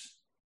 minutes.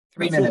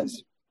 3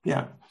 minutes.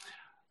 Yeah.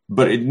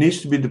 But it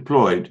needs to be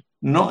deployed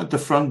not at the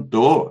front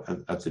door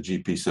at the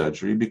GP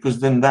surgery, because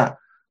then that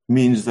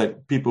means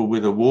that people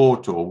with a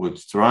wart or with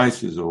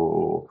psoriasis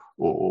or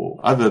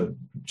other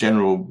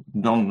general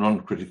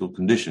non-critical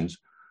conditions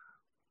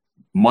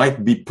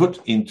might be put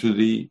into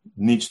the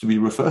needs to be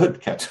referred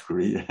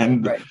category,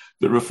 and right.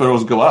 The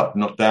referrals go up,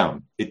 not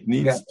down. It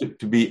needs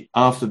to be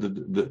after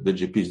the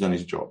GP's done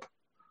his job.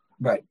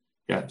 Right.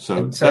 Yeah.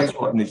 So that's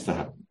what needs to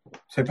happen.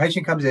 So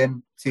patient comes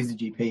in, sees the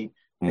GP.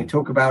 They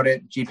talk about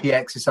it. GP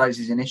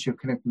exercises initial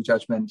clinical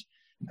judgment,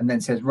 and then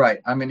says,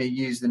 "Right, I'm going to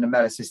use the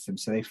Nomela system."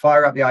 So they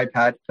fire up the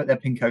iPad, put their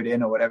PIN code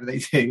in, or whatever they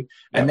do,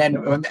 and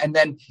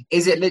then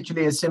is it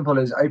literally as simple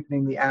as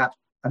opening the app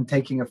and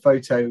taking a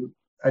photo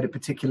at a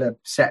particular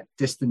set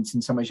distance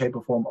in some way, shape,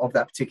 or form of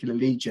that particular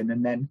lesion,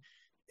 and then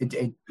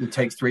it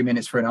takes 3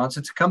 minutes for an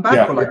answer to come back?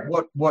 Yeah, or like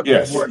what?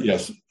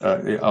 Yes.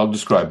 I'll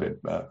describe it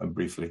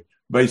briefly.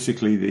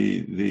 Basically,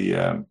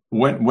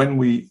 when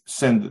we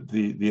send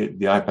the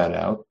iPad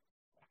out,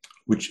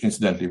 which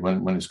incidentally,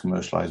 when it's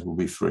commercialized, will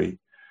be free.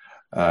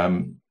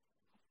 The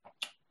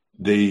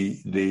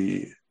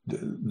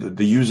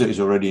user is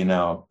already in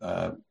our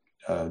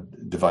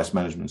device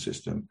management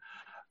system.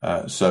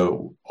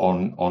 So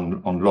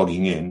on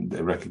logging in,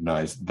 they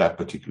recognize that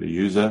particular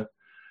user.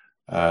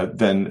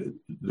 Then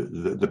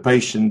the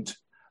patient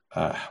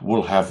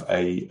will have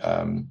a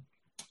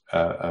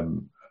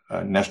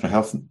national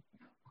health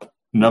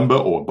number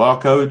or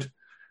barcode.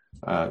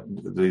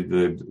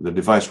 The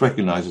device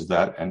recognizes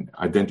that and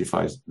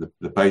identifies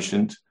the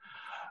patient.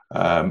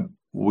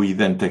 We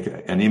then take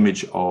an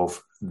image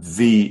of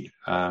the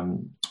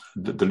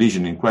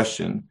lesion in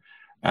question,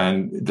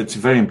 and that's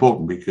very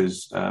important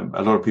because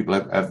a lot of people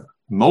have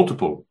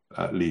multiple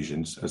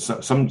lesions.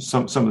 Some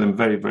of them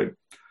very very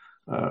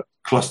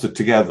clustered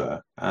together,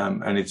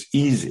 and it's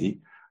easy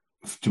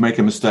to make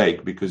a mistake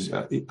because,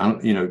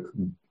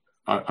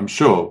 I'm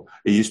sure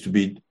it used to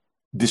be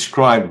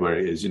described where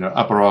it is,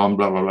 upper arm,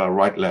 blah, blah, blah,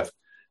 right, left.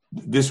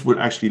 This would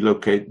actually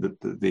locate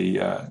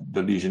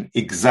the lesion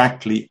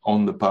exactly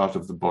on the part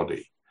of the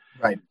body.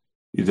 Right.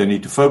 You then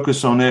need to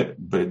focus on it,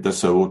 but it does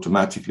so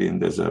automatically,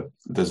 and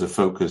there's a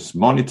focus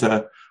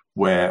monitor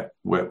where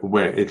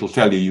it'll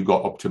tell you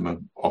got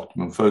optimum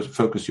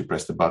focus. You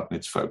press the button,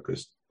 it's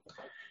focused.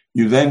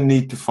 You then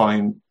need to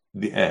find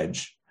the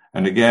edge,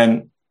 and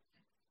again,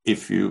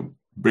 if you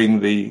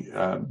bring the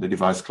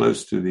device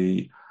close to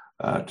the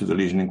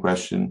lesion in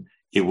question,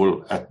 it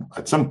will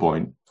at some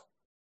point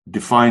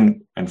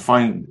define and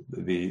find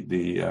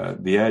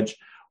the edge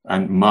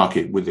and mark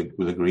it with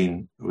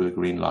a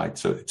green light.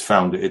 So it's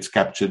found, it's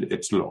captured,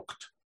 it's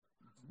locked.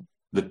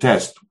 The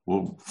test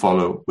will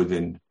follow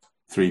within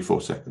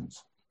 3-4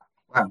 seconds.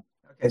 Wow.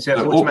 Okay. So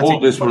all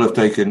of this will have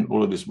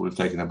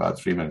taken about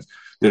 3 minutes.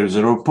 There is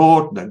a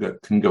report that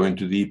can go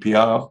into the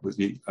EPR with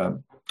the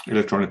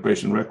electronic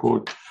patient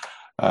record,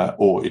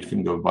 or it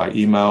can go by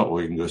email,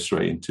 or you can go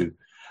straight into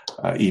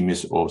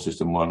EMIS or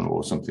System 1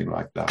 or something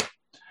like that.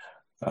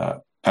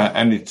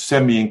 And it's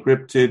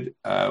semi-encrypted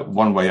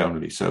one way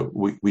only. So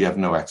we have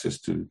no access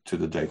to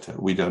the data.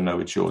 We don't know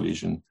it's your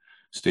lesion,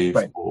 Steve,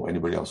 right, or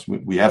anybody else.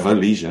 We have a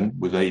lesion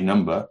with a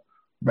number,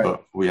 right,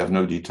 but we have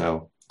no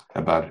detail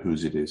about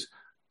whose it is.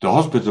 The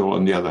hospital,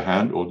 on the other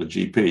hand, or the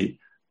GP,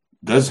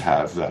 does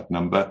have that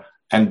number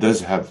and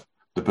does have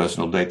the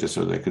personal data,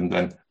 so they can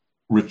then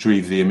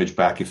retrieve the image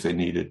back if they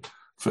need it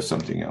for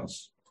something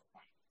else.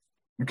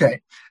 Okay.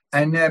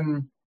 And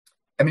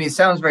it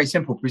sounds very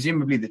simple.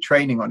 Presumably the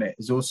training on it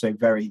is also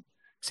very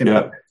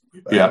simple.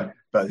 Yeah.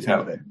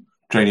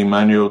 Training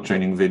manual,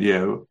 training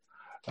video.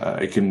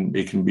 It can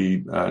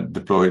be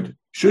deployed,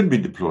 should be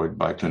deployed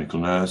by a clinical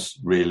nurse,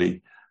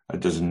 really. It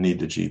doesn't need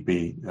the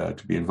GP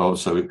to be involved.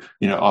 So,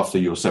 after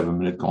your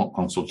 7-minute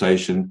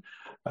consultation,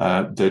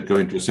 they'd go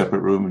into a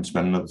separate room and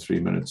spend another 3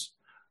 minutes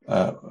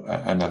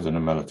and have the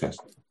Nomela test.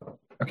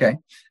 Okay.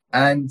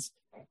 And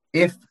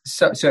if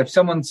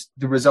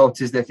the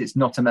result is that it's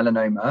not a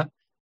melanoma,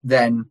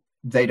 then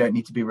they don't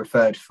need to be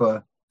referred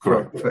for.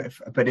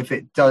 But if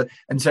it does,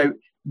 and so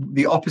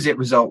the opposite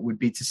result would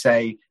be to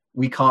say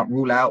we can't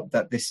rule out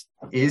that this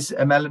is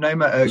a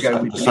melanoma.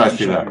 Ergo,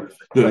 precisely that.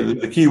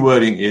 The key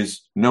wording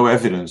is no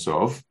evidence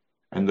of,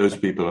 and those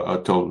people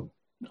are told,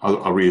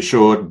 are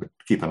reassured, but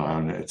keep an eye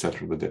on it,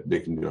 etc. But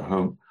they can go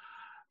home,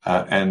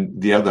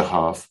 and the other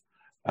half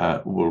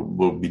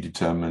will be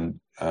determined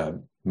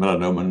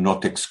melanoma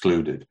not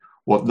excluded.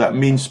 What that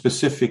means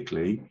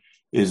specifically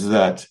is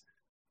that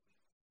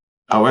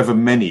however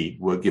many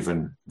were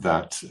given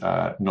that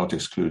not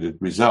excluded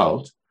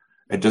result,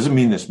 it doesn't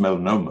mean it's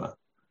melanoma.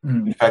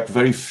 In fact,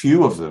 very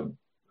few of them,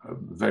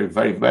 very,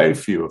 very, very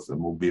few of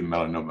them will be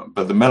melanoma,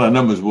 but the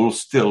melanomas will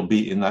still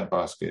be in that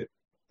basket.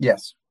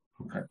 Yes.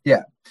 Okay.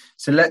 Yeah.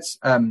 So let's,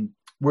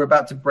 we're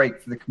about to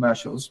break for the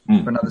commercials,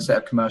 for another set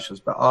of commercials,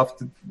 but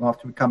after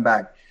we come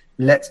back,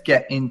 let's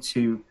get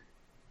into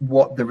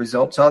what the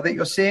results are that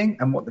you're seeing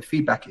and what the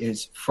feedback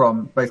is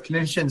from both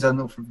clinicians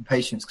and from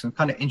patients, because I'm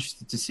kind of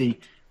interested to see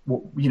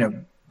what,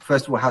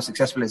 first of all, how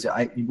successful is it?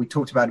 We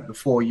talked about it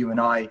before, you and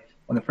I,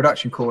 on the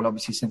production call.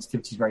 Obviously,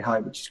 sensitivity is very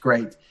high, which is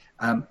great.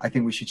 I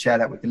think we should share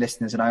that with the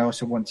listeners. And I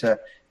also want to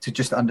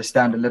just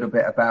understand a little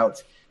bit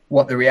about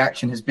what the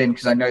reaction has been,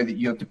 because I know that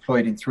you're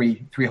deployed in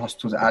three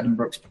hospitals,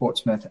 Addenbrooke's,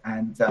 Portsmouth,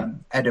 and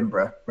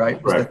Edinburgh,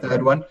 right? Was the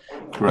third one,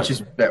 which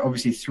is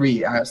obviously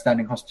 3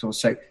 outstanding hospitals.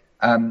 So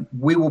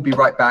we will be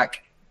right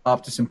back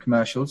after some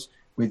commercials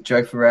with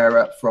Joe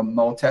Ferriera from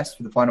Moletest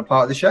for the final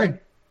part of the show.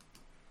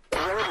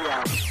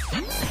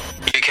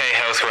 UK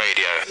Health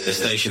Radio, the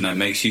station that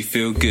makes you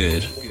feel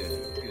good.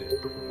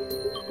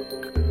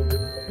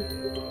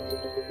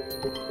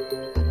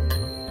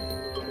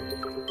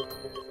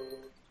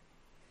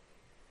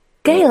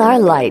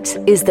 Scalar light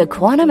is the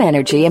quantum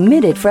energy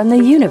emitted from the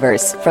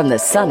universe, from the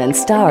sun and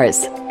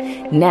stars.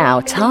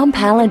 Now, Tom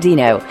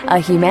Palladino, a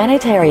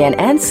humanitarian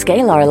and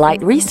scalar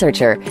light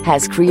researcher,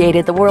 has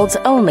created the world's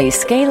only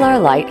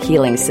scalar light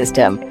healing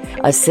system,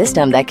 a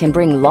system that can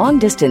bring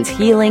long-distance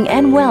healing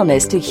and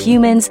wellness to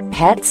humans,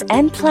 pets,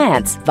 and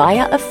plants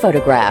via a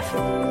photograph.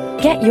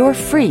 Get your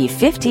free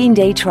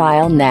 15-day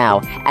trial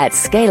now at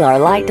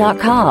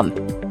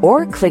scalarlight.com.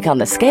 Or click on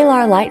the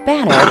Scalar Light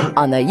banner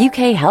on the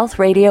UK Health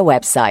Radio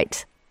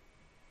website.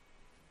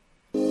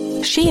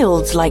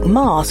 Shields like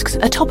masks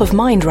are top of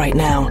mind right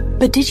now.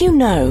 But did you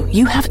know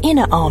you have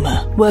inner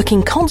armor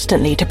working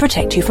constantly to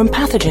protect you from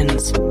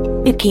pathogens?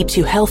 It keeps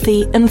you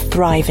healthy and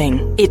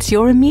thriving. It's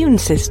your immune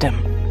system.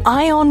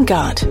 Ion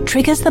Gut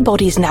triggers the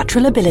body's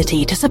natural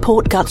ability to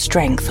support gut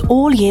strength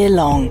all year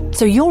long,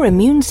 so your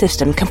immune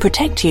system can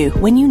protect you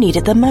when you need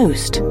it the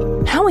most.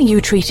 How are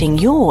you treating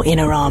your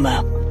inner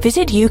armor?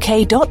 Visit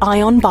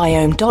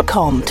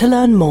uk.ionbiome.com to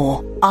learn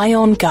more.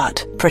 Ion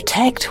Gut.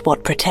 Protect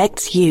what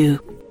protects you.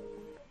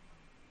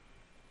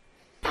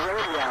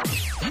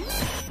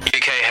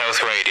 UK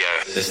Health Radio,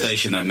 the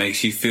station that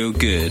makes you feel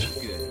good.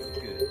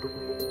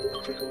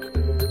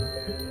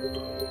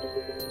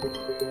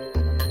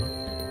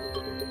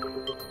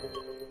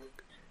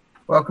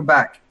 Welcome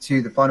back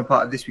to the final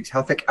part of this week's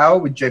Health Tech Hour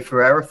with Joe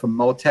Ferriera from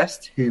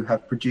Moletest, who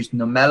have produced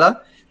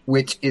Nomela,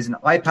 which is an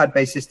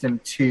iPad-based system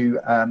to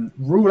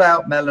rule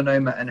out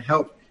melanoma and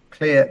help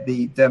clear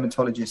the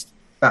dermatologist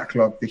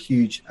backlog, the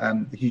huge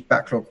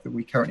backlog that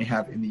we currently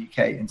have in the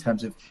UK in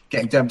terms of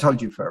getting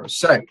dermatology referrals.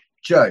 So,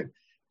 Joe,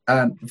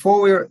 before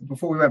we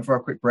went for our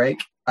quick break,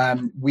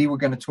 we were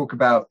going to talk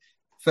about,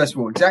 first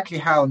of all, exactly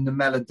how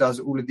Nomela does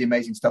all of the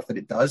amazing stuff that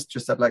it does.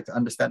 Just I'd like to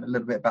understand a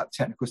little bit about the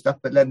technical stuff,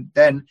 but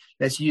then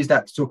let's use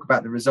that to talk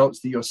about the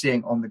results that you're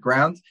seeing on the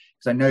ground.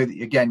 Because I know that,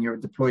 again, you're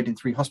deployed in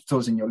 3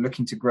 hospitals and you're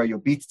looking to grow your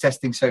beta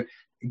testing. So,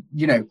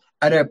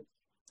 at a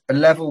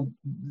level,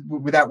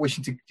 without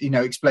wishing to,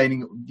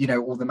 explaining,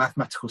 all the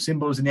mathematical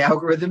symbols and the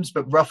algorithms,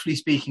 but roughly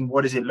speaking,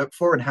 what does it look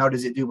for and how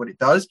does it do what it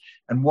does?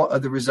 And what are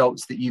the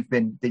results that you've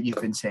been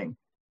seeing?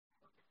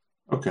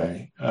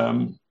 Okay.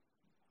 In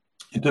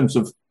terms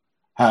of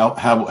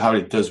how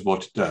it does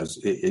what it does,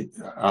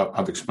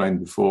 I've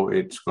explained before,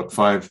 it's got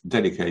 5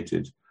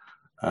 dedicated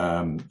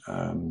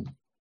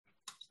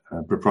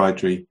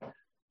proprietary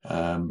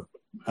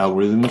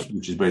algorithms,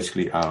 which is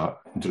basically our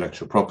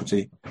intellectual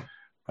property,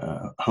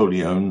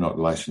 wholly owned, not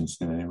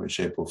licensed in any way,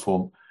 shape or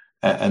form.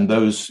 And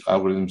those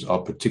algorithms are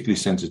particularly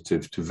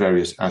sensitive to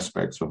various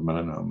aspects of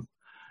melanoma.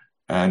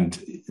 And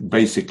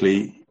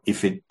basically,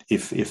 if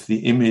the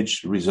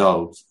image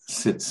result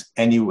sits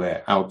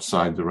anywhere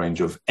outside the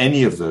range of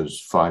any of those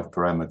 5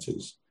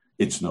 parameters,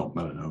 it's not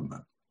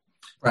melanoma.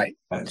 Right.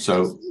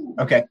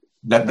 Okay.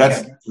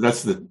 That's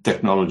the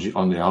technology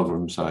on the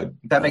algorithm side.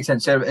 That makes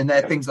sense. So, and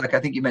there are things like, I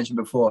think you mentioned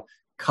before,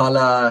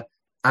 color,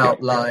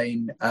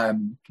 outline,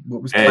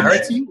 what was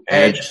clarity?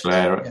 Edge,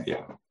 glare,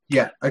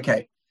 Yeah.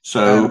 Okay.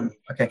 So,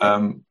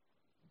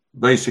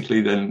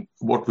 basically, then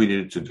what we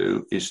needed to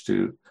do is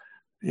to,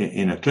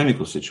 in a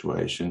clinical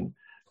situation,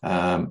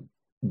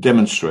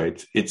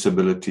 demonstrate its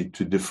ability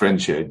to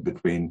differentiate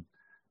between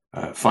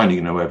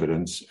finding no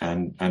evidence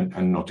and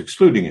not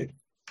excluding it.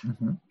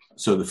 Mm-hmm.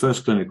 So the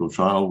first clinical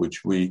trial,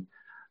 which we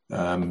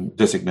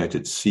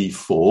designated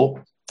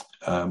C4,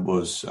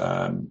 was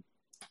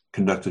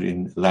conducted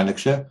in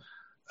Lanarkshire,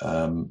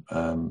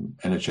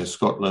 NHS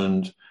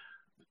Scotland,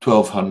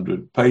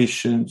 1,200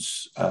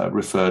 patients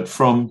referred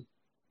from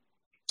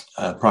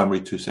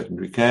primary to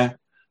secondary care,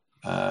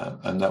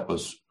 and that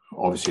was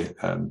obviously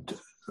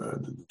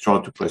the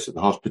trial took place at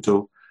the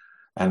hospital,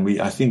 and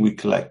I think we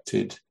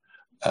collected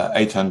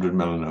 800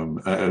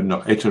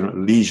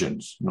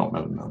 lesions, not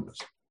melanomas.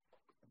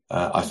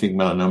 I think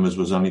melanomas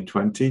was only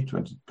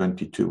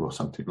 22 or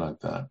something like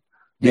that.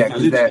 Yeah,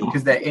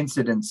 because their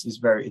incidence is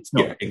it's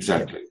not. Yeah,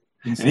 exactly.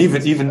 Yeah. And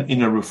even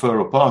in a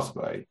referral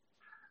pathway,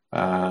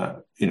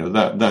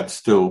 that's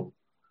still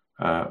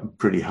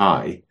pretty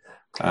high,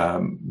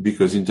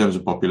 because in terms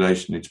of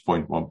population, it's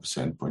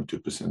 0.1%,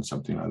 0.2%,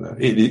 something like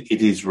that.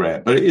 It is rare,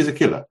 but it is a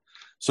killer.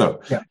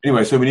 So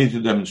anyway, so we need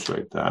to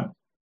demonstrate that.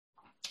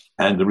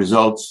 And the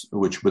results,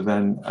 which were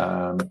then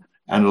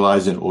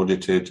analyzed and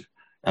audited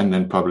and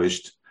then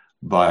published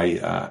by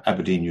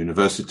Aberdeen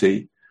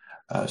University.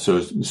 So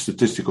it's a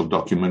statistical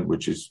document,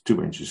 which is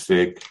 2 inches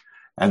thick.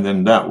 And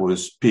then that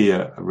was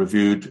peer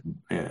reviewed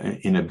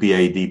in a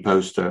BAD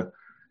poster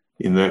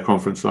in their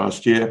conference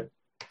last year.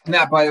 And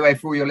that, by the way,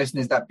 for all your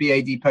listeners, that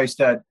BAD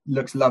poster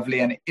looks lovely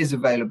and it is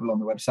available on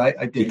the website.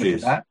 I did look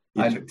at that.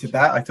 I looked at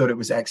that. I thought it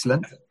was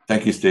excellent.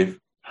 Thank you, Steve.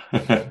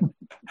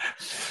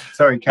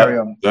 Sorry, carry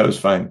on. That was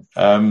fine.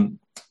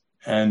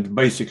 And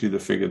basically the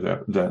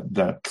figure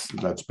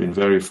that's been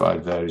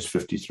verified there is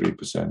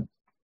 53%.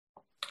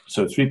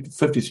 So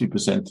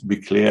 53%, to be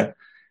clear,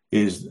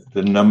 is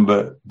the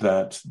number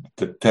that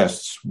the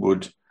tests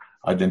would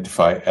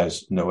identify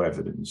as no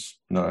evidence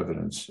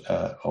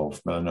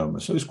of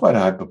melanoma. So it's quite a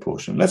high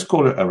proportion. Let's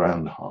call it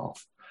around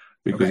half,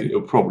 because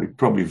it'll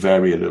probably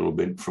vary a little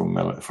bit from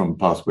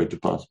pathway to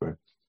pathway.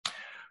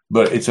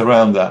 But it's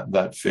around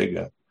that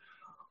figure.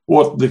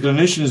 What the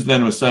clinicians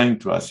then were saying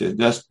to us is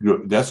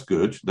that's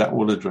good. That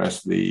will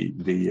address the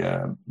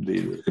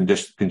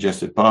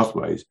congested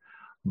pathways.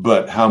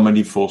 But how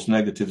many false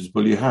negatives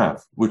will you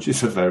have? Which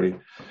is a very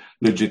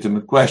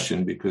legitimate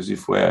question, because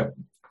if we're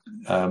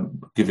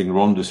giving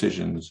wrong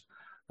decisions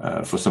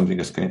for something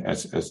as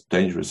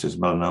dangerous as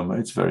melanoma,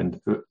 it's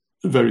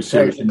very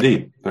serious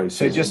indeed. Very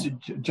serious. So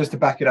just to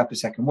back it up a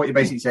second, what you're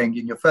basically saying,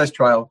 in your first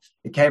trial,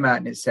 it came out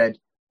and it said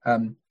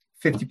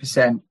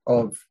 50%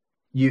 of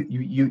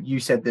you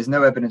said there's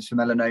no evidence for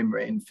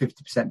melanoma in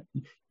 50%.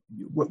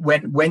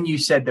 When you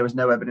said there was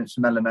no evidence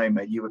for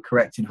melanoma, you were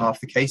correct in half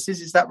the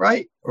cases. Is that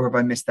right? Or have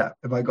I missed that?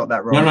 Have I got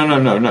that wrong?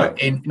 No.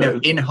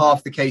 In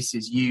half the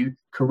cases, you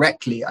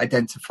correctly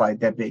identified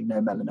there being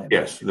no melanoma.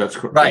 Yes, that's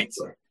correct. Right.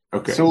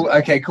 Okay. So,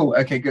 okay, cool.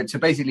 Okay, good. So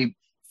basically,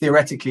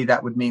 theoretically,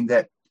 that would mean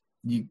that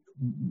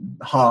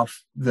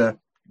half the,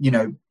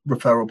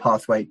 referral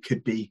pathway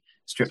could be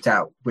stripped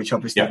out, which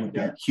obviously would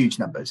be huge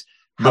numbers.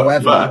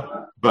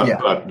 However,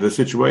 but the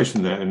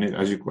situation there, and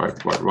as you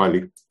quite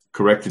rightly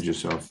corrected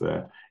yourself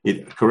there,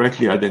 it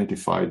correctly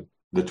identified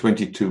the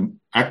 22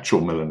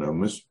 actual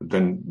melanomas,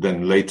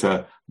 then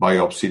later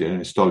biopsied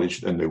and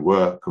histologed, and they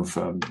were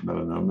confirmed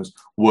melanomas,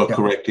 were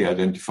correctly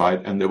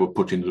identified, and they were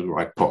put into the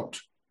right pot,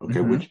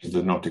 which is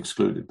the not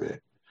excluded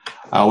bit.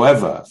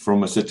 However,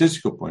 from a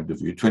statistical point of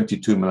view,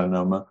 22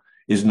 melanoma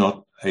is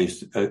not a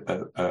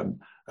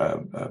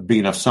big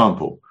enough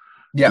sample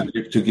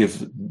to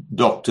give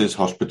doctors,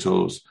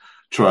 hospitals,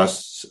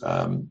 trusts,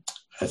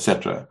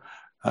 etc.,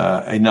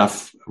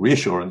 enough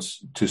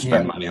reassurance to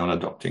spend money on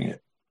adopting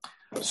it.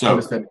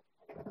 So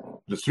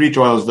the 3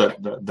 trials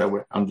that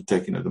we're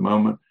undertaking at the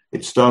moment,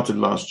 it started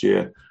last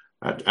year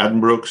at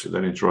Addenbrooke's,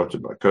 then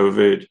interrupted by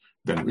COVID,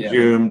 then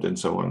resumed, and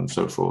so on and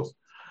so forth,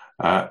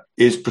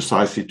 is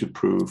precisely to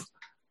prove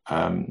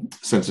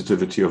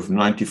sensitivity of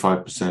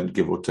 95%,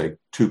 give or take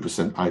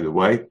 2% either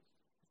way.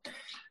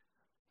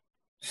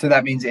 So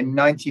that means in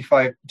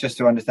 95, just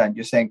to understand,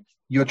 you're saying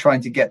you're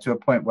trying to get to a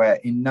point where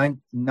in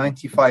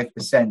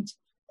 95%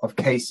 of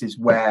cases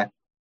where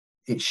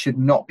it should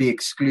not be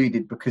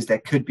excluded because there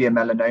could be a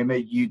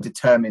melanoma, you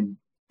determine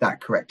that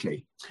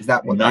correctly. Is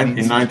that what that means?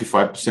 In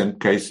 95%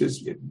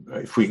 cases,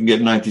 if we can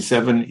get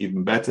 97,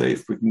 even better.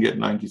 If we can get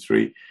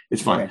 93,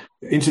 it's fine.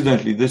 Okay.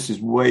 Incidentally, this is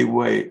way,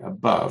 way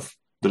above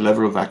the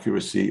level of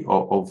accuracy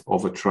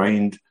of a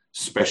trained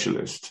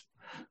specialist.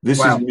 This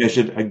is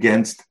measured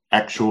against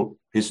actual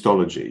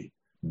histology,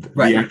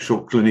 the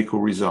actual clinical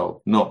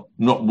result, not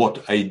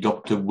what a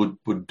doctor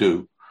would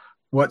do.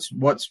 What's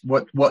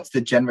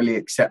the generally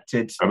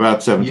accepted? About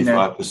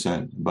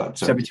 75%. About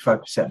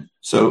 75%.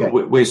 So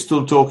we're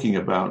still talking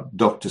about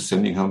doctors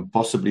sending home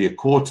possibly a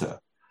quarter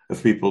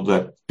of people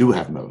that do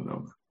have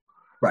melanoma.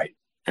 Right.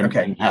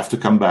 And have to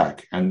come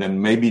back, and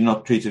then maybe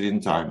not treated in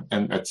time,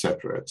 and et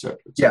cetera, et cetera,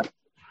 et cetera.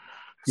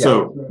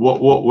 So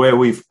where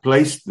we've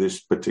placed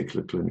this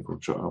particular clinical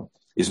trial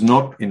is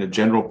not in a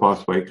general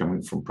pathway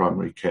coming from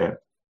primary care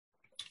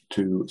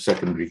to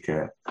secondary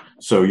care.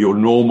 So your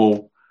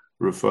normal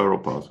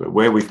referral pathway.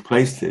 Where we've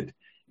placed it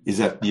is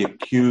at the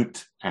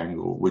acute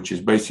angle, which is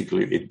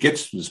basically it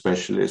gets to the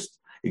specialist,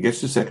 it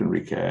gets to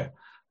secondary care.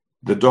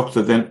 The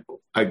doctor then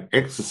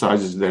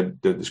exercises their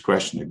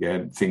discretion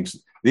again, thinks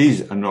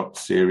these are not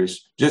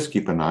serious, just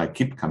keep an eye,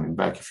 keep coming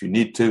back if you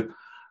need to.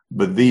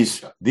 But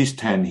these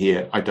 10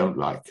 here, I don't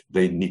like.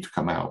 They need to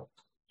come out.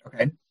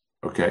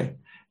 Okay.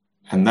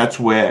 And that's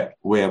where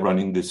we're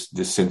running this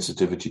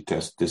sensitivity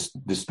test, this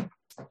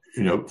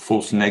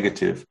false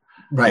negative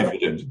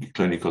evidence,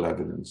 clinical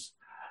evidence,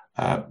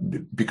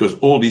 because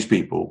all these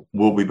people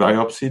will be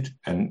biopsied,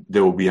 and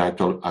there will be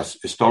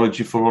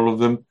histology for all of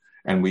them,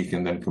 and we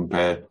can then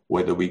compare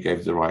whether we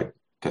gave the right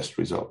test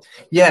result.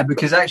 Yeah,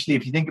 because actually,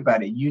 if you think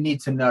about it, you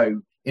need to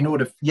know.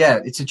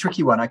 It's a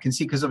tricky one. I can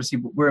see, because obviously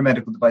we're a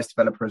medical device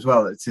developer as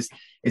well.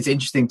 It's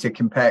interesting to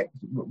compare,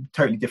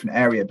 totally different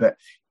area, but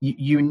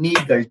you need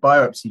those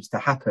biopsies to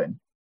happen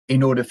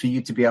in order for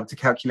you to be able to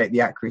calculate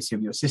the accuracy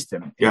of your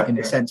system in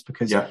a sense,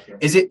 because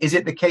is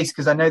it the case?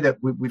 Because I know that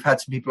we've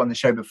had some people on the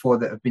show before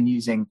that have been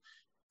using,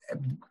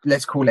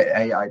 let's call it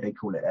AI, they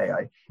call it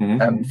AI,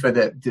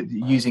 for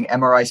using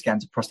MRI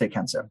scans of prostate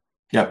cancer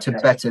to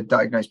better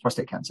diagnose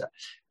prostate cancer.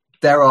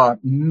 There are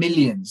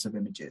millions of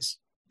images,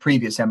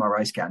 previous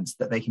MRI scans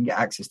that they can get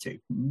access to,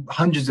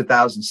 hundreds of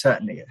thousands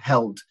certainly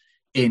held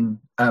in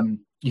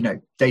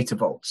data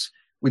vaults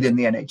within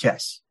the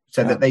NHS,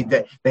 so that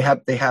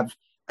they have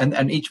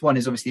and each one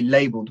is obviously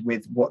labeled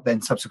with what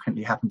then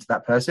subsequently happened to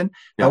that person.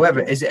 However,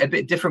 is it a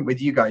bit different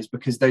with you guys,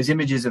 because those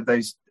images of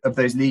those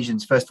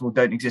lesions, first of all,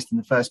 don't exist in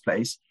the first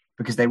place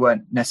because they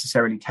weren't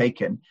necessarily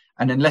taken,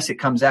 and unless it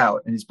comes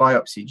out and is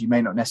biopsied, you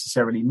may not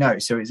necessarily know.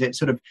 So is it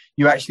sort of,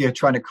 you actually are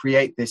trying to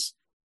create this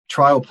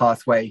trial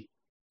pathway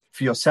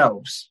for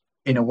yourselves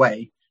in a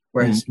way,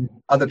 whereas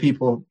other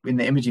people in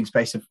the imaging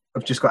space have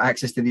just got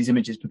access to these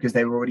images because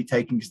they were already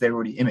taken, because they were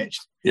already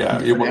imaged.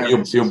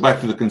 You're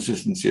back to the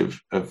consistency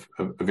of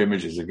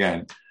images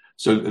again.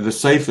 So the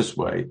safest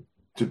way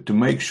to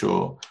make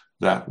sure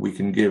that we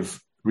can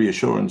give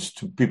reassurance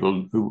to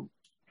people who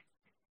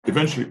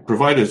eventually,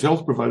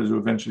 health providers who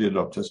eventually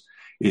adopt us,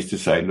 is to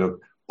say,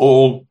 look,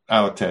 all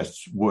our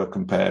tests were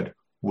compared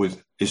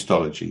with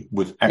histology,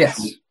 with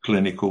actual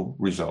clinical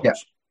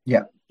results.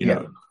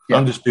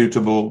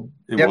 Undisputable,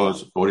 it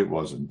was or it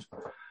wasn't.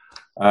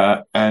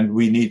 And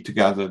we need to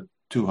gather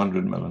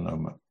 200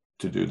 melanoma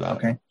to do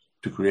that,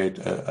 to create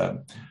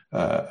a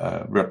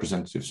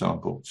representative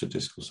sample,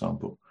 statistical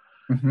sample.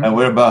 And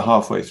we're about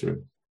halfway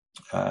through.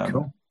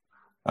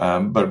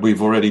 But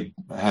we've already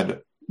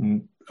had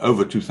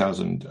over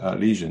 2,000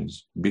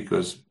 lesions,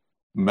 because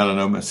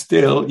melanoma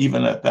still,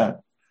 even at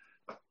that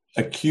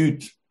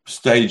acute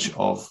stage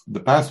of the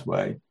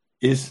pathway,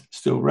 is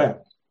still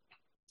rare.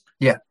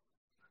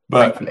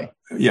 But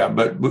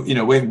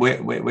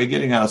we're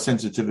getting our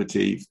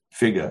sensitivity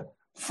figure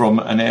from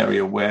an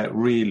area where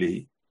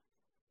really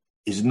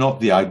is not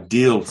the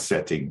ideal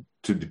setting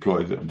to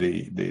deploy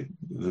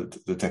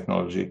the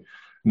technology.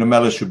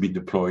 Nomela should be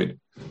deployed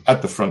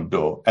at the front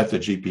door, at the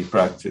GP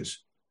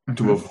practice,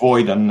 to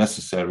avoid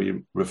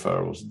unnecessary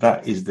referrals.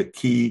 That is the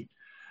key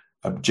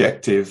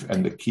objective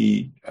and the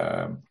key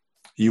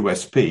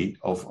USP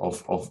of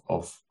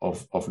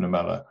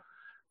Nomela.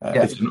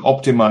 It's an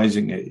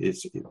optimizing.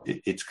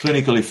 It's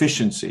clinical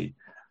efficiency,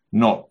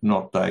 not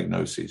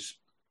diagnosis.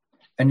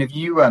 And if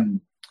you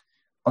on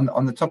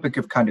the topic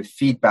of kind of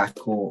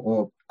feedback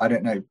or I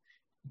don't know,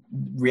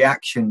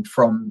 reaction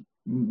from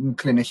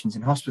clinicians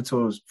in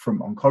hospitals, from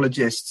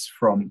oncologists,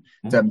 from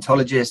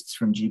dermatologists,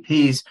 from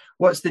GPs,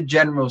 what's the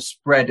general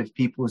spread of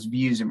people's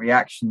views and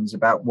reactions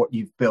about what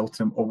you've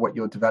built or what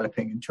you're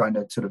developing and trying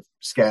to sort of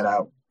scale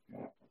out?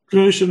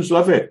 Clinicians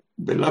love it.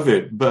 They love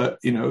it, but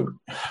you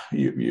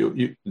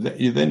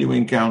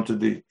encounter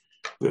the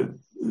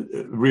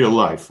real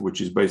life, which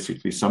is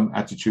basically some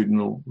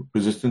attitudinal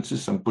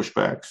resistances, some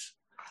pushbacks.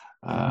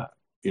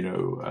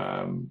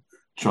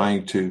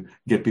 Trying to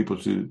get people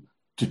to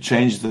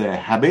change their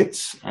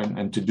habits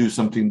and to do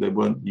something they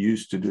weren't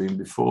used to doing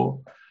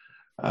before.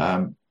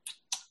 There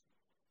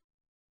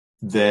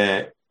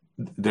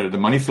are the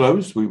money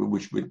flows,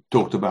 which we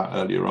talked about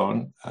earlier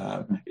on.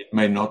 It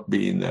may not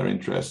be in their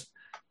interest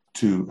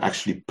to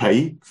actually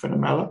pay for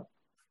Nomela.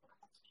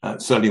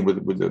 Certainly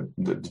with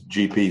the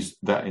GPs,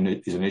 that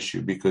is an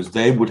issue because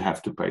they would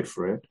have to pay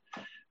for it.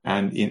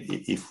 And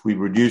if we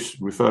reduce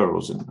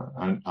referrals,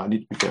 and I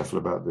need to be careful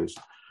about this,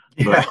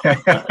 but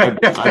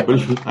I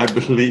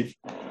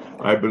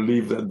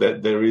believe that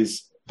there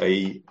is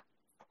a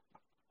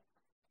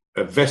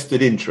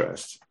vested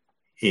interest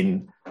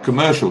in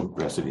commercial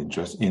vested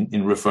interest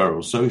in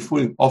referrals. So if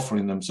we're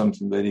offering them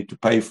something they need to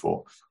pay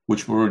for,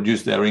 which will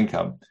reduce their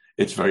income,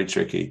 it's very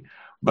tricky.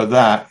 But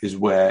that is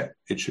where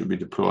it should be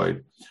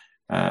deployed,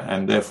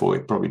 and therefore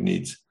it probably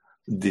needs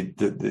the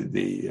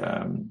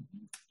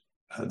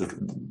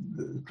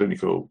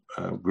clinical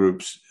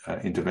groups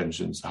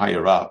interventions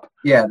higher up.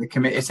 Yeah,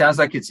 it sounds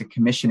like it's a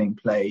commissioning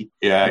play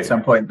at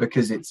some point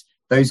because it's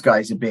those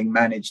guys are being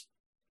managed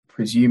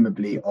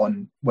presumably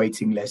on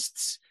waiting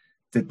lists.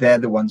 That they're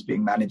the ones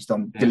being managed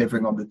on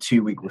delivering on the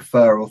 2-week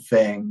referral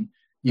thing.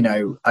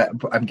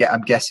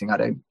 I'm guessing. I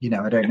don't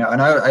know.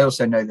 And I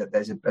also know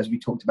that as we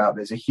talked about,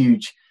 there's a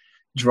huge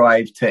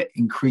drive to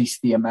increase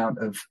the amount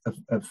of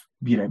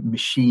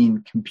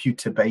machine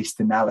computer-based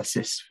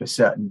analysis for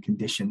certain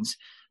conditions.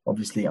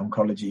 Obviously,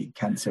 oncology,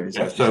 cancer is.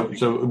 Yeah,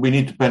 so we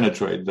need to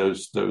penetrate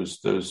those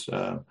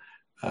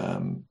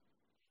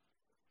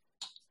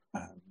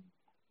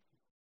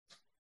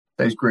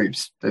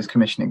groups, those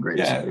commissioning groups.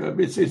 Yeah,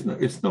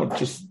 it's not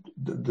just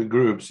the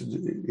groups.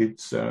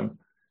 It's the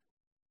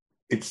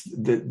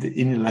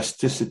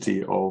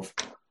inelasticity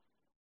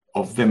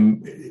of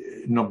them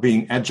not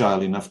being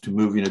agile enough to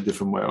move in a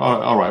different way.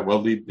 All right,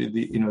 well, the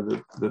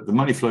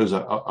money flows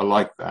are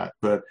like that,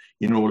 but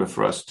in order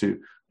for us to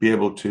be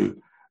able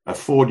to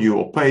afford you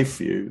or pay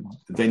for you,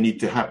 they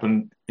need to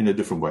happen in a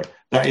different way.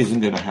 That isn't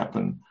going to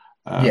happen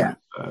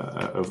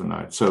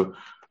overnight. So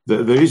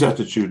there is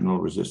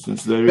attitudinal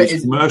resistance. There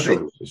is commercial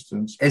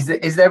resistance.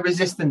 Is there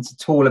resistance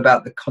at all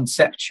about the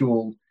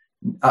conceptual,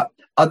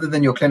 other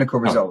than your clinical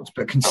results,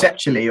 but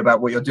conceptually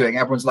about what you're doing?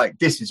 Everyone's like,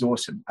 "This is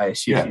awesome." I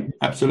assume. Yeah,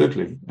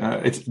 absolutely.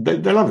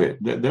 They love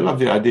it. They love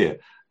the idea.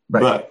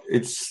 Right. But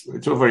it's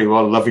all very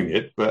well loving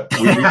it, but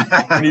we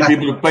need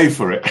people to pay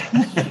for it.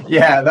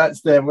 Yeah,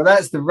 that's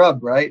the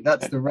rub, right?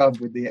 That's the rub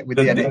with the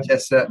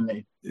NHS,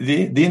 certainly.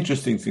 The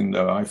interesting thing,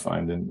 though, I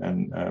find,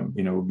 and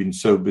we've been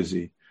so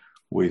busy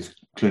with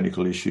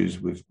clinical issues,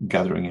 with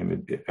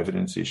gathering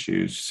evidence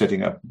issues,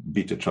 setting up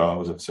beta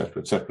trials, et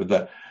cetera,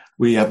 that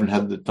we haven't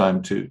had the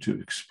time to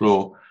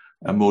explore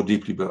more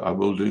deeply, but I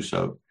will do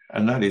so.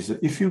 And that is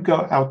that if you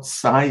go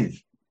outside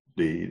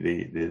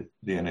the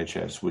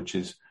NHS, which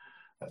is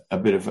a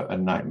bit of a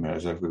nightmare,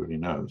 as everybody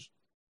knows,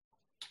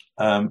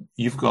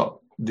 you've got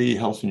the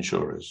health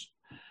insurers.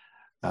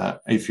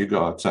 If you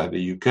go outside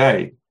the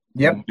UK,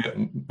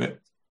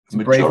 it's a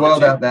brave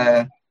world out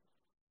there.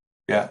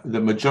 Yeah,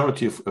 the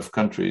majority of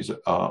countries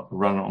are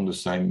run on the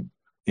same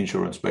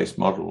insurance-based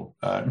model,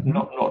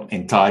 not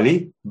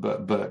entirely,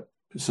 but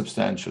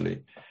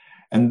substantially.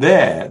 And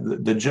there,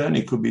 the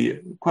journey could be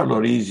quite a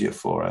lot easier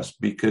for us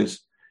because,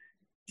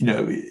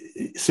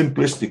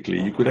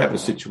 simplistically, you could have a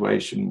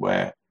situation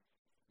where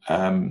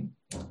an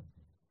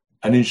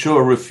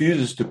insurer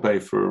refuses to pay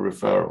for a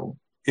referral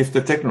if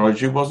the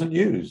technology wasn't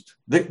used.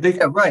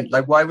 Right.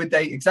 Like, why would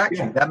they? Exactly.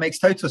 Yeah. That makes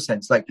total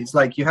sense. Like, it's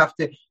like you have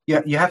to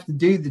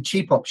do the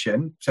cheap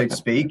option, so to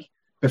speak,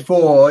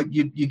 before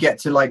you get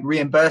to like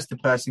reimburse the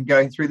person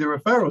going through the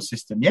referral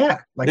system. Yeah.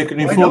 Like, they could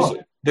enforce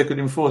it. They could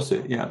enforce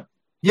it. Yeah.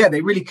 Yeah,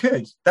 they really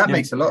could. That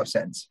makes a lot of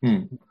sense.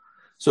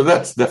 So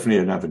that's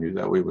definitely an avenue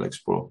that we will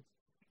explore.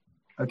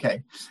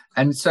 Okay.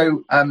 And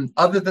so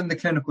other than the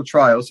clinical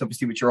trials,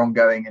 obviously, which are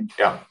ongoing, and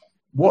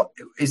what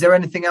is there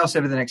anything else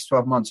over the next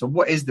 12 months, or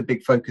what is the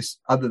big focus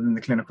other than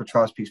the clinical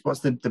trials piece? What's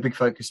the big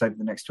focus over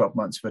the next 12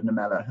 months for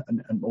Nomela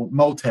and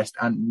Moletest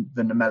and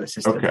the Nomela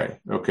system?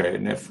 Okay.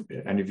 And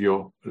if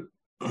your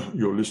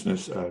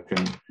listeners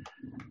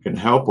can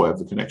help or have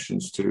the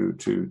connections to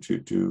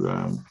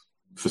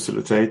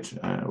facilitate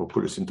or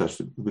put us in touch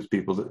with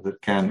people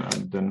that can,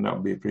 then that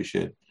would be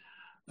appreciated.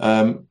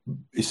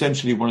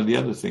 Essentially, one of the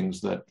other things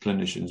that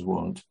clinicians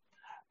want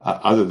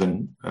other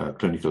than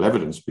clinical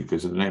evidence,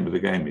 because the name of the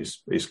game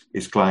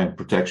is client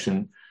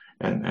protection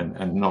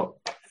and not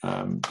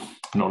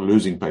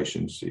losing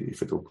patients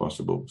if at all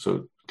possible.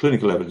 So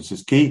clinical evidence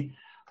is key,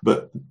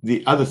 but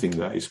the other thing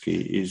that is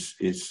key is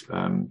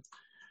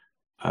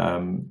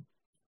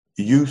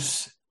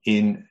use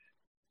in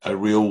a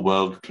real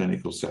world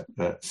clinical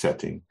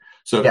setting.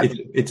 So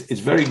it's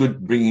very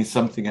good bringing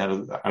something out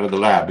of the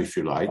lab, if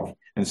you like,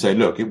 and say,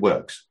 look, it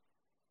works,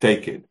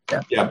 take it.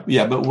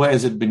 Yeah, but where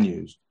has it been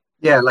used?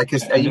 Yeah, like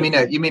you mean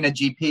a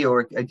GP,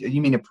 or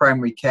you mean a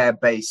primary care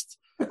based?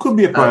 It could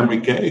be a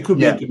primary care. It could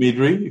be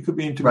intermediary. It could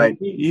be intermediary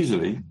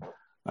easily.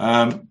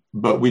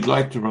 But we'd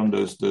like to run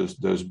those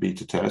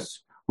beta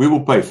tests. We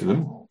will pay for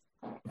them.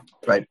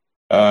 Right.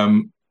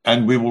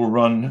 And we will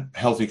run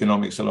health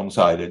economics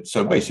alongside it.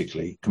 So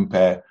basically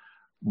compare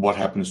what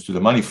happens to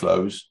the money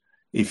flows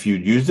if you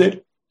used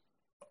it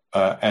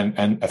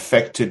and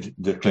affected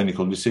the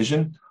clinical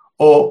decision,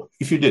 or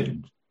if you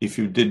didn't. If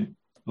you did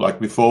like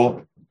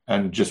before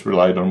and just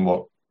relied on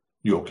what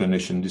your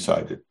clinician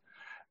decided.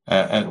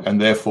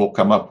 And therefore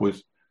come up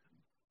with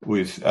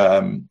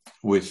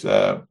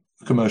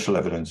commercial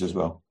evidence as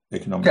well.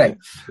 Okay.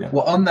 Yeah.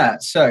 Well, on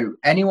that, so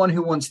anyone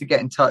who wants to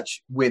get in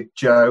touch with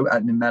Joe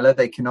at Nomela,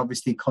 they can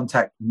obviously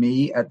contact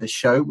me at the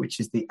show, which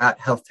is the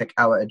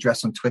 @HealthTechHour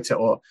address on Twitter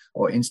or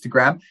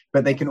Instagram.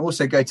 But they can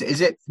also go to, is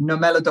it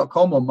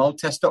nomela.com or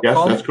moletest.com?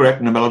 Yes, that's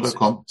correct,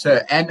 nomela.com. So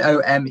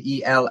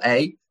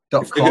NOMELA.com.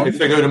 If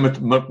they go to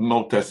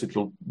Moletest,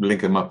 it'll link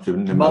them up to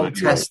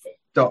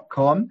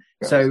Moletest.com.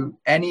 Yeah. So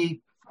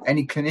any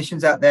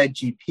clinicians out there,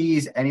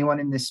 GPs, anyone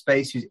in this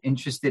space who's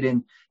interested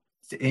in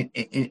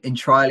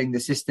trialing the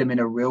system in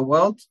a real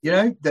world,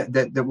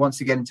 that wants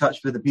to get in touch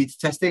with the beta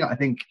testing, I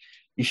think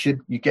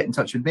you get in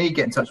touch with me,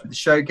 get in touch with the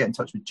show, get in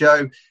touch with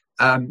Joe.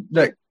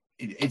 Look,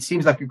 it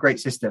seems like a great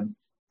system,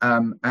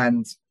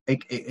 and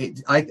the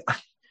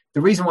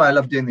reason why I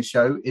love doing the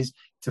show is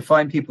to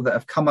find people that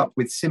have come up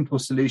with simple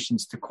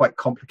solutions to quite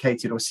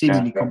complicated or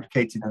seemingly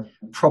complicated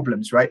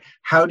problems, right?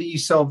 How do you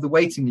solve the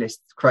waiting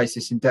list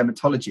crisis in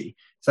dermatology?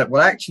 It's like,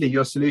 well, actually,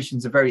 your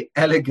solutions are very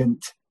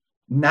elegant,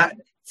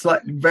 it's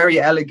like very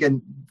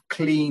elegant,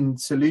 clean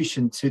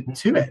solution to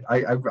it.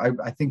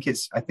 I think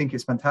it's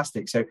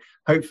fantastic. So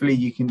hopefully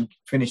you can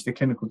finish the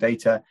clinical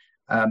data,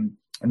 and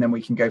then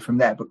we can go from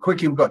there. But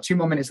quickly, we've got 2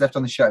 more minutes left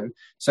on the show.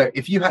 So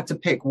if you had to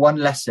pick one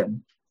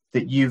lesson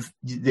that you've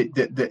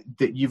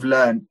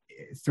learned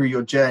through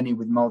your journey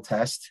with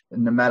Moletest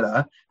and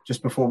Nomela,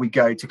 just before we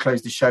go to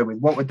close the show with,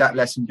 what would that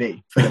lesson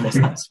be for the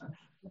listeners?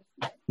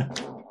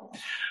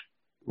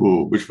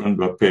 Ooh, which one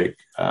do I pick?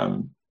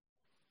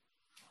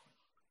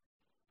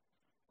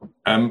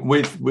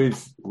 With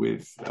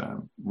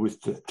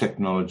the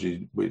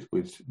technology, with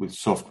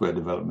software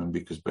development,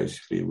 because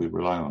basically we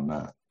rely on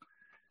that.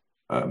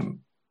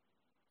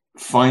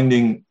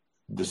 Finding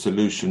the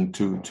solution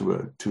to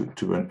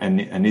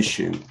an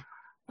issue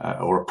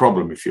or a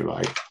problem, if you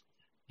like,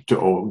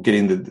 or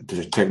getting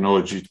the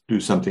technology to do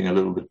something a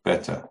little bit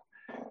better,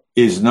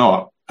 is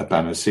not a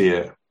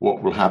panacea.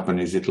 What will happen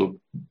is it'll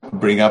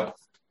bring up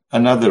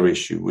another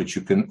issue, which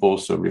you can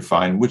also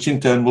refine, which in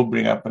turn will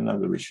bring up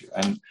another issue.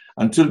 And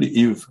until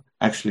you've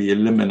actually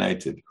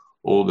eliminated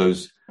all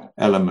those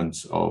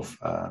elements of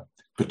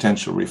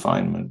potential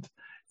refinement,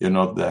 you're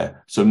not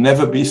there. So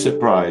never be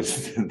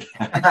surprised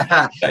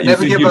that you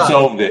think you've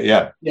solved it.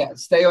 Yeah,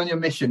 stay on your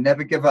mission.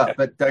 Never give up,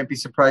 but don't be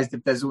surprised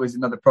if there's always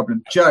another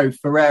problem. Joe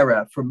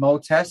Ferriera from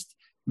Moletest,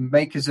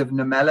 makers of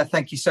Nomela,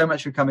 thank you so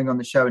much for coming on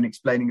the show and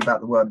explaining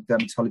about the world of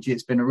dermatology.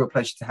 It's been a real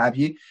pleasure to have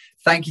you.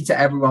 Thank you to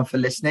everyone for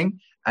listening.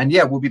 And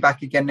we'll be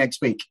back again next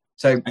week.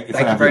 So thank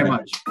you very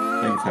much.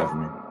 Thanks for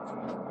having me.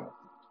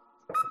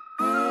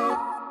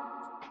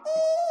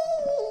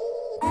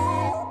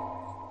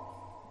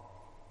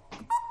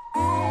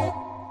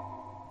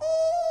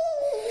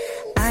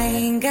 I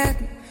ain't got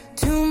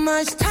too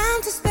much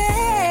time to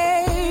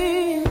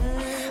spare,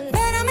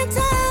 but I'm in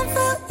time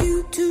for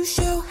you to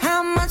show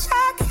how much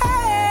I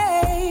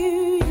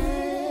care.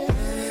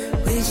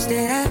 Wish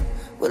that I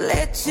would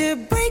let you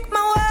break my